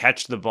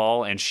catch the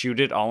ball and shoot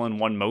it all in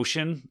one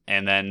motion,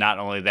 and then not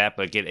only that,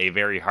 but get a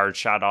very hard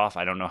shot off.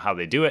 I don't know how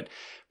they do it,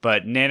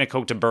 but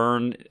Nanakoke to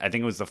Byrne, I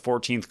think it was the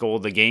 14th goal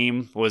of the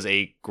game, was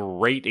a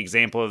great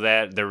example of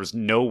that. There was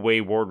no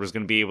way Ward was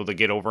going to be able to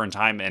get over in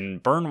time,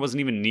 and Byrne wasn't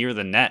even near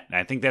the net. And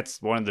I think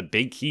that's one of the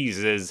big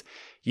keys is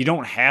you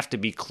don't have to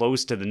be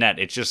close to the net.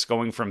 It's just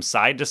going from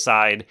side to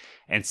side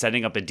and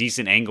setting up a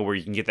decent angle where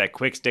you can get that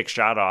quick stick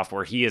shot off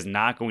where he is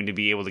not going to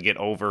be able to get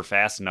over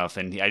fast enough.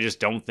 And I just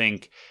don't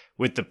think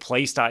with the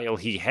play style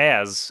he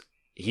has,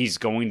 he's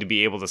going to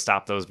be able to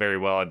stop those very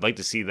well. I'd like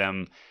to see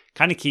them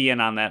kind of key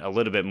in on that a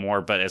little bit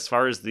more. But as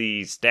far as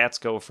the stats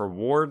go for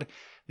Ward,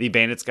 the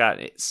Bandits got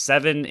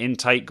 7 in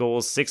tight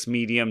goals, 6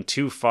 medium,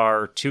 2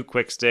 far, 2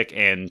 quick stick,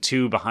 and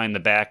 2 behind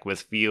the back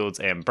with Fields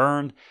and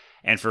Byrne.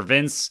 And for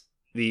Vince,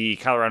 the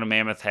Colorado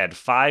Mammoth had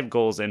 5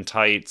 goals in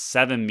tight,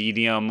 7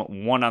 medium,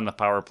 1 on the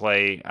power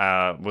play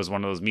was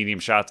one of those medium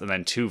shots, and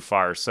then 2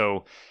 far.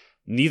 So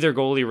neither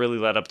goalie really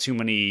let up too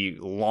many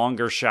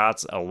longer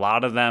shots. A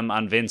lot of them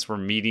on Vince were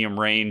medium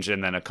range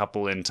and then a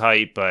couple in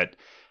tight, but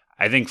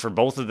I think for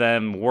both of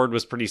them, Ward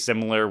was pretty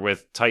similar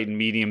with tight and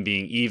medium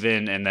being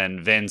even, and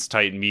then Vince,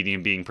 tight and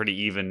medium being pretty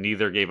even.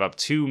 Neither gave up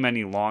too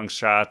many long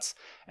shots,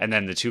 and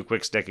then the 2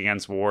 quick stick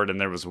against Ward,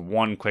 and there was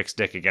 1 quick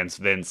stick against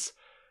Vince.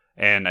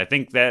 And I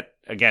think that,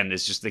 again,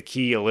 is just the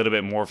key a little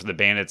bit more for the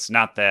Bandits.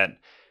 Not that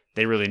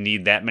they really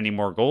need that many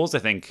more goals. I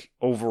think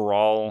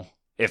overall,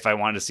 if I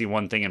wanted to see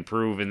one thing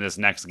improve in this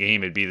next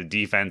game, it'd be the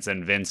defense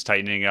and Vince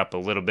tightening up a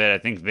little bit. I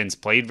think Vince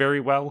played very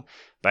well,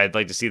 but I'd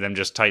like to see them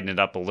just tighten it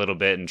up a little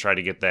bit and try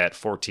to get that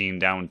 14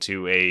 down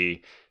to a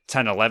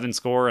 10-11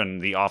 score,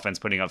 and the offense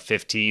putting up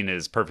 15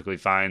 is perfectly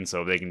fine,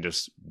 so if they can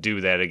just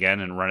do that again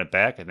and run it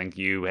back, I think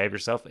you have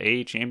yourself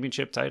a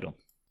championship title.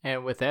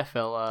 And with that,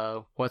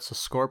 Phil, what's the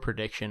score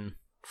prediction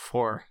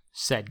for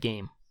said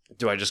game?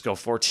 Do I just go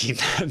 14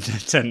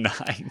 to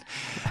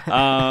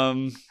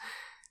 9?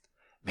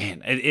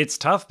 Man, it's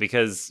tough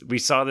because we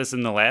saw this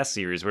in the last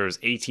series where it was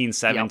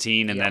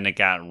 18-17 and then it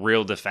got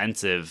real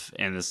defensive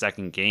in the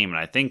second game. And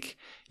I think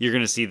you're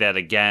going to see that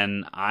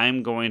again.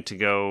 I'm going to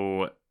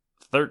go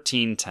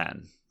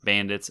 13-10.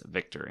 Bandits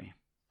victory.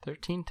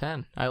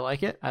 13-10. I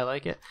like it.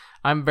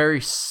 I'm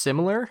very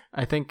similar.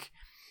 I think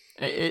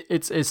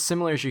it's as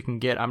similar as you can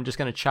get. I'm just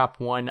going to chop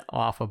one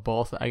off of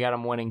both. I got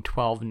them winning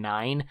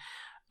 12-9.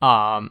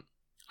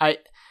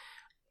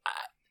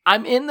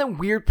 I'm in the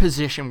weird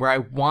position where I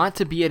want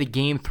to be at a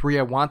game 3.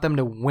 I want them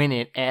to win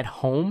it at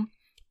home.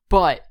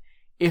 But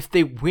if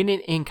they win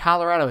it in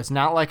Colorado, it's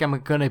not like I'm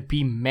going to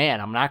be mad.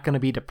 I'm not going to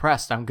be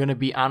depressed. I'm going to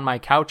be on my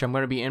couch. I'm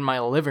going to be in my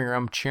living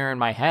room cheering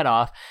my head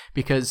off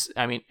because,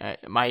 I mean,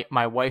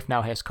 my wife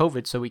now has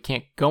COVID, so we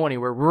can't go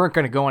anywhere. We weren't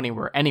going to go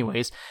anywhere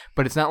anyways,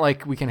 but it's not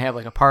like we can have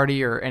like a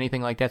party or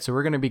anything like that. So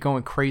we're going to be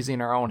going crazy in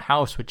our own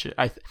house, which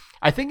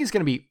I think is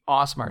going to be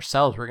awesome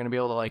ourselves. We're going to be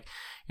able to, like,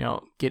 you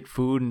know, get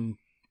food and,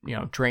 you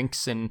know,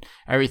 drinks and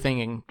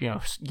everything and, you know,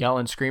 yell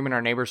and scream, and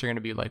our neighbors are going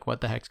to be like, what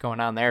the heck's going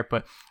on there?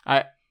 But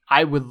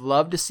I would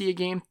love to see a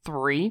game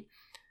 3.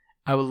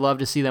 I would love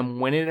to see them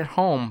win it at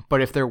home. But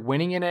if they're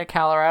winning it at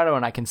Colorado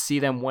and I can see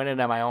them win it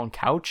at my own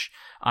couch,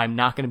 I'm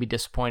not going to be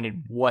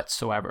disappointed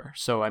whatsoever.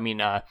 So, I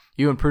mean,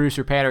 you and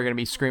producer Pat are going to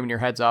be screaming your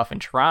heads off in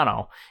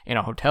Toronto in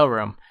a hotel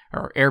room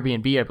or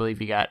Airbnb, I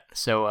believe you got.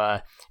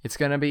 So it's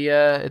going to be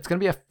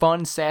a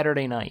fun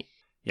Saturday night.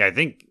 Yeah,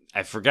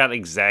 I forgot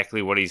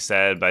exactly what he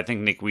said, but I think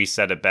Nick Weiss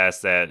said it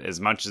best, that as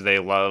much as they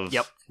love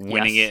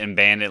winning it in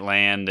Bandit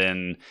Land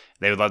and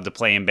they would love to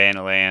play in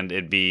Bandit Land,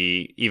 it'd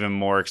be even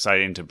more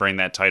exciting to bring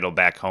that title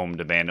back home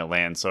to Bandit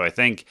Land. So I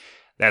think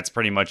that's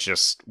pretty much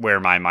just where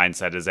my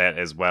mindset is at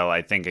as well.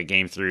 I think a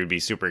game 3 would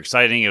be super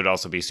exciting. It would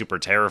also be super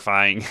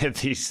terrifying at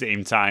the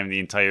same time, the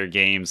entire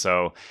game.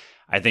 So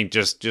I think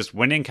just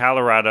win in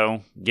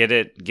Colorado, get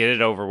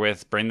it over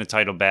with, bring the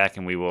title back,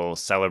 and we will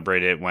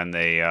celebrate it when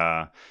they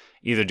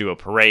either do a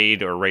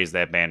parade or raise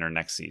that banner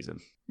next season.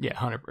 Yeah,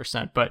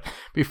 100%. But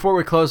before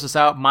we close this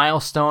out,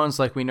 milestones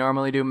like we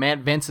normally do.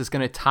 Matt Vince is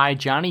going to tie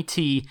Johnny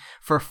T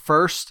for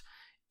first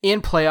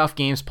in playoff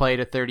games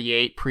played at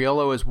 38.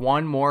 Priolo is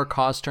one more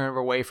cause turnover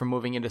away from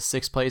moving into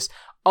 6th place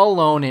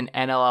alone in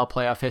NLL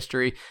playoff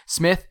history.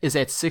 Smith is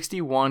at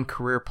 61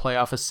 career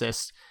playoff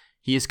assists.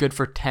 He is good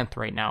for 10th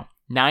right now.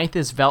 9th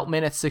is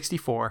Veltman at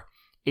 64.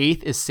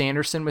 8th is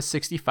Sanderson with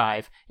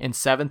 65. And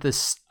 7th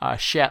is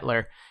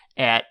Schattler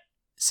at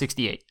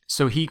 68.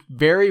 So he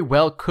very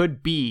well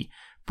could be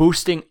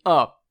boosting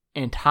up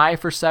and tie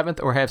for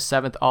 7th or have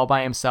 7th all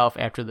by himself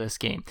after this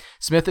game.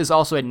 Smith is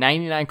also at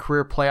 99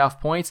 career playoff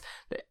points.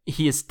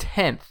 He is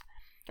 10th.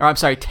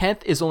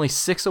 10th is only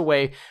 6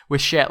 away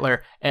with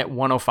Schattler at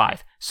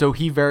 105. So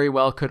he very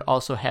well could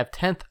also have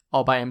 10th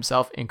all by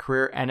himself in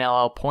career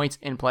NLL points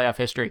in playoff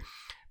history.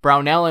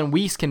 Brownell and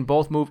Weiss can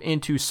both move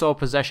into sole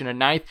possession of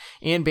 9th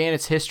in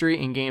Bandits history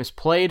in games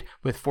played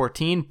with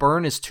 14.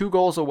 Byrne is 2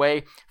 goals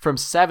away from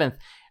 7th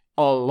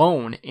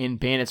alone in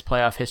Bandits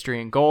playoff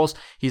history in goals.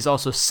 He's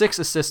also 6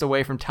 assists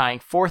away from tying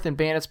 4th in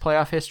Bandits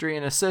playoff history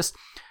in assists,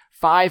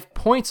 5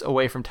 points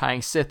away from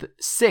tying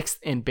 6th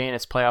in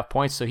Bandits playoff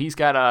points. So he's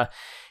got a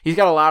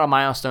lot of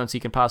milestones he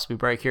can possibly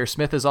break here.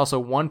 Smith is also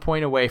 1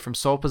 point away from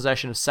sole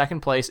possession of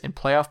 2nd place in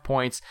playoff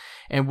points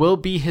and will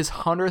be his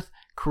 100th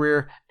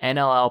career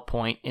NLL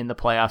point in the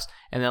playoffs.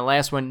 And then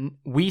last one,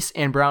 Weiss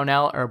and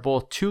Brownell are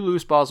both 2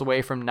 loose balls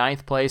away from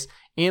 9th place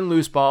in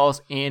loose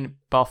balls in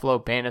Buffalo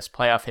Bandits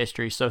playoff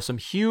history. So some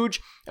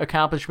huge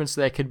accomplishments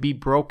that could be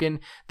broken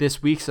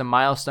this week, some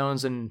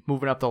milestones and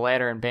moving up the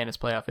ladder in Bandits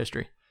playoff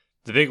history.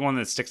 The big one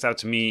that sticks out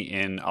to me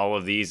in all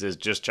of these is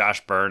just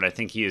Josh Byrne. I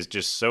think he is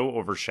just so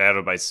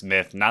overshadowed by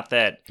Smith. Not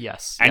that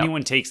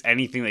anyone takes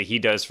anything that he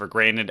does for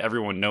granted.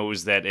 Everyone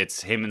knows that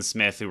it's him and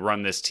Smith who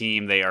run this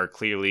team. They are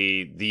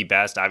clearly the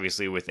best,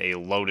 obviously with a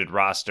loaded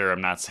roster.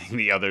 I'm not saying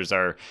the others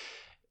are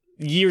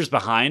years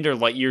behind or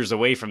light years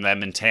away from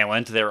them in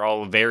talent. They're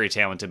all very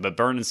talented, but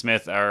Byrne and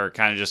Smith are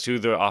kind of just who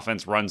the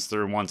offense runs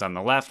through. One's on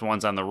the left,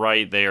 one's on the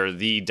right. They are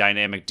the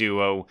dynamic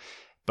duo.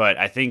 But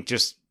I think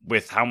just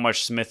with how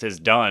much Smith has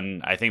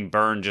done, I think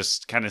Byrne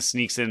just kind of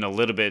sneaks in a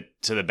little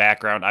bit to the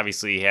background.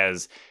 Obviously, he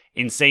has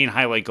insane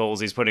highlight goals.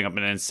 He's putting up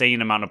an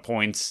insane amount of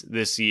points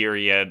this year.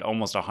 He had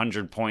almost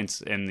 100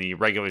 points in the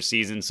regular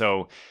season.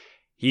 So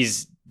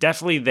he's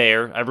definitely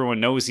there. Everyone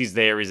knows he's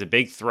there. He's a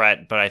big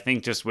threat. But I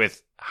think just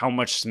with how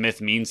much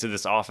Smith means to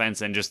this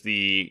offense and just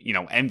the,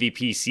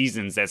 MVP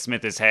seasons that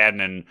Smith has had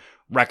and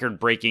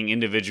record-breaking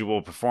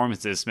individual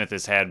performances Smith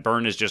has had,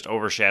 Byrne has just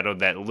overshadowed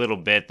that little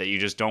bit that you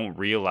just don't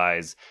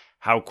realize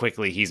how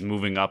quickly he's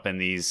moving up in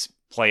these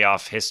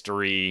playoff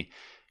history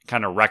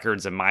kind of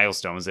records and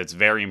milestones. It's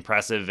very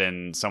impressive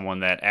and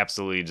someone that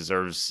absolutely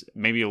deserves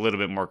maybe a little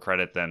bit more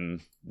credit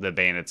than the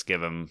Bandits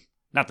give him.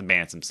 Not the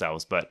Bandits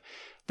themselves, but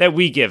that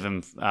we give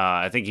him.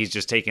 I think he's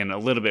just taken a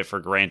little bit for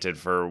granted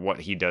for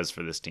what he does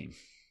for this team.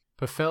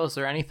 But Phil, is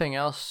there anything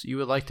else you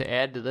would like to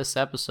add to this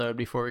episode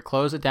before we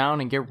close it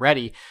down and get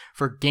ready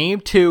for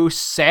Game 2,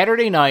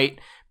 Saturday night,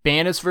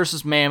 Bandits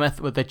versus Mammoth,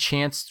 with a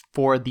chance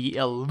for the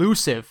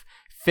elusive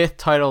 5th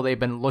title they've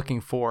been looking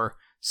for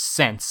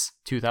since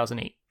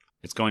 2008?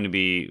 It's going to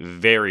be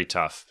very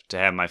tough to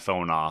have my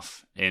phone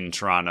off in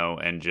Toronto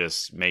and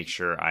just make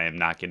sure I am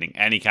not getting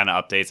any kind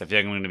of updates. I feel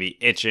like I'm going to be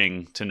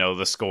itching to know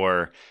the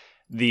score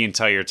the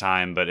entire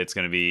time, but it's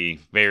going to be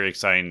very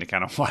exciting to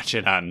kind of watch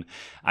it on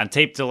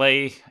tape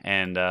delay,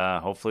 and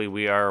hopefully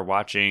we are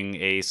watching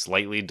a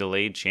slightly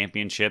delayed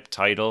championship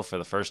title for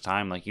the first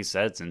time, like you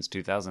said, since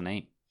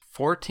 2008.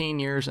 14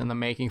 years in the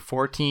making,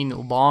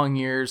 14 long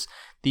years.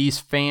 These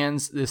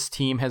fans, this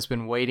team has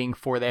been waiting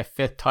for that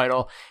 5th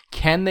title.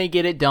 Can they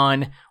get it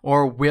done,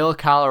 or will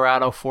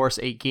Colorado force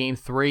a Game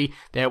 3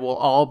 that will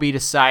all be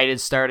decided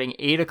starting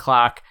 8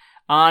 o'clock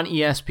on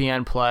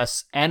ESPN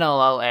Plus?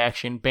 NLL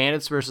action,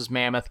 Bandits versus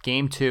Mammoth,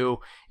 Game 2.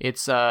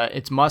 It's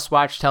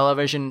must-watch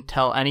television.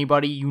 Tell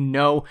anybody you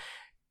know.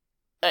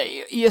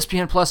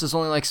 ESPN Plus is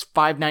only like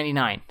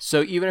 $5.99.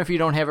 So even if you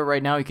don't have it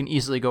right now, you can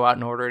easily go out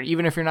and order it.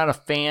 Even if you're not a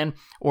fan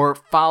or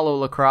follow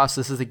lacrosse,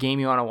 this is the game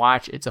you want to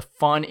watch. It's a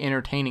fun,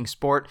 entertaining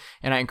sport,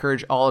 and I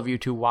encourage all of you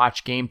to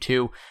watch Game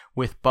 2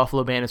 with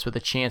Buffalo Bandits with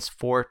a chance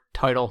for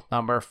title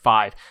number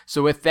 5.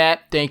 So with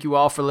that, thank you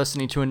all for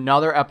listening to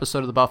another episode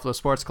of the Buffalo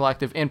Sports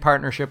Collective in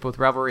partnership with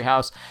Revelry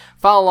House.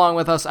 Follow along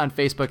with us on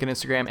Facebook and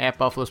Instagram at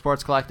Buffalo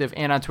Sports Collective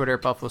and on Twitter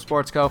at Buffalo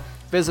Sports Co.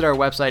 Visit our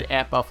website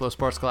at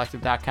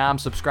buffalosportscollective.com.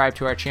 Subscribe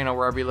to our channel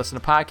wherever you listen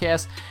to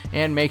podcasts,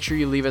 and make sure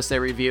you leave us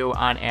a review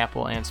on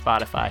Apple and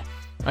Spotify.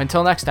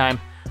 Until next time,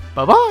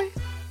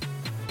 bye-bye!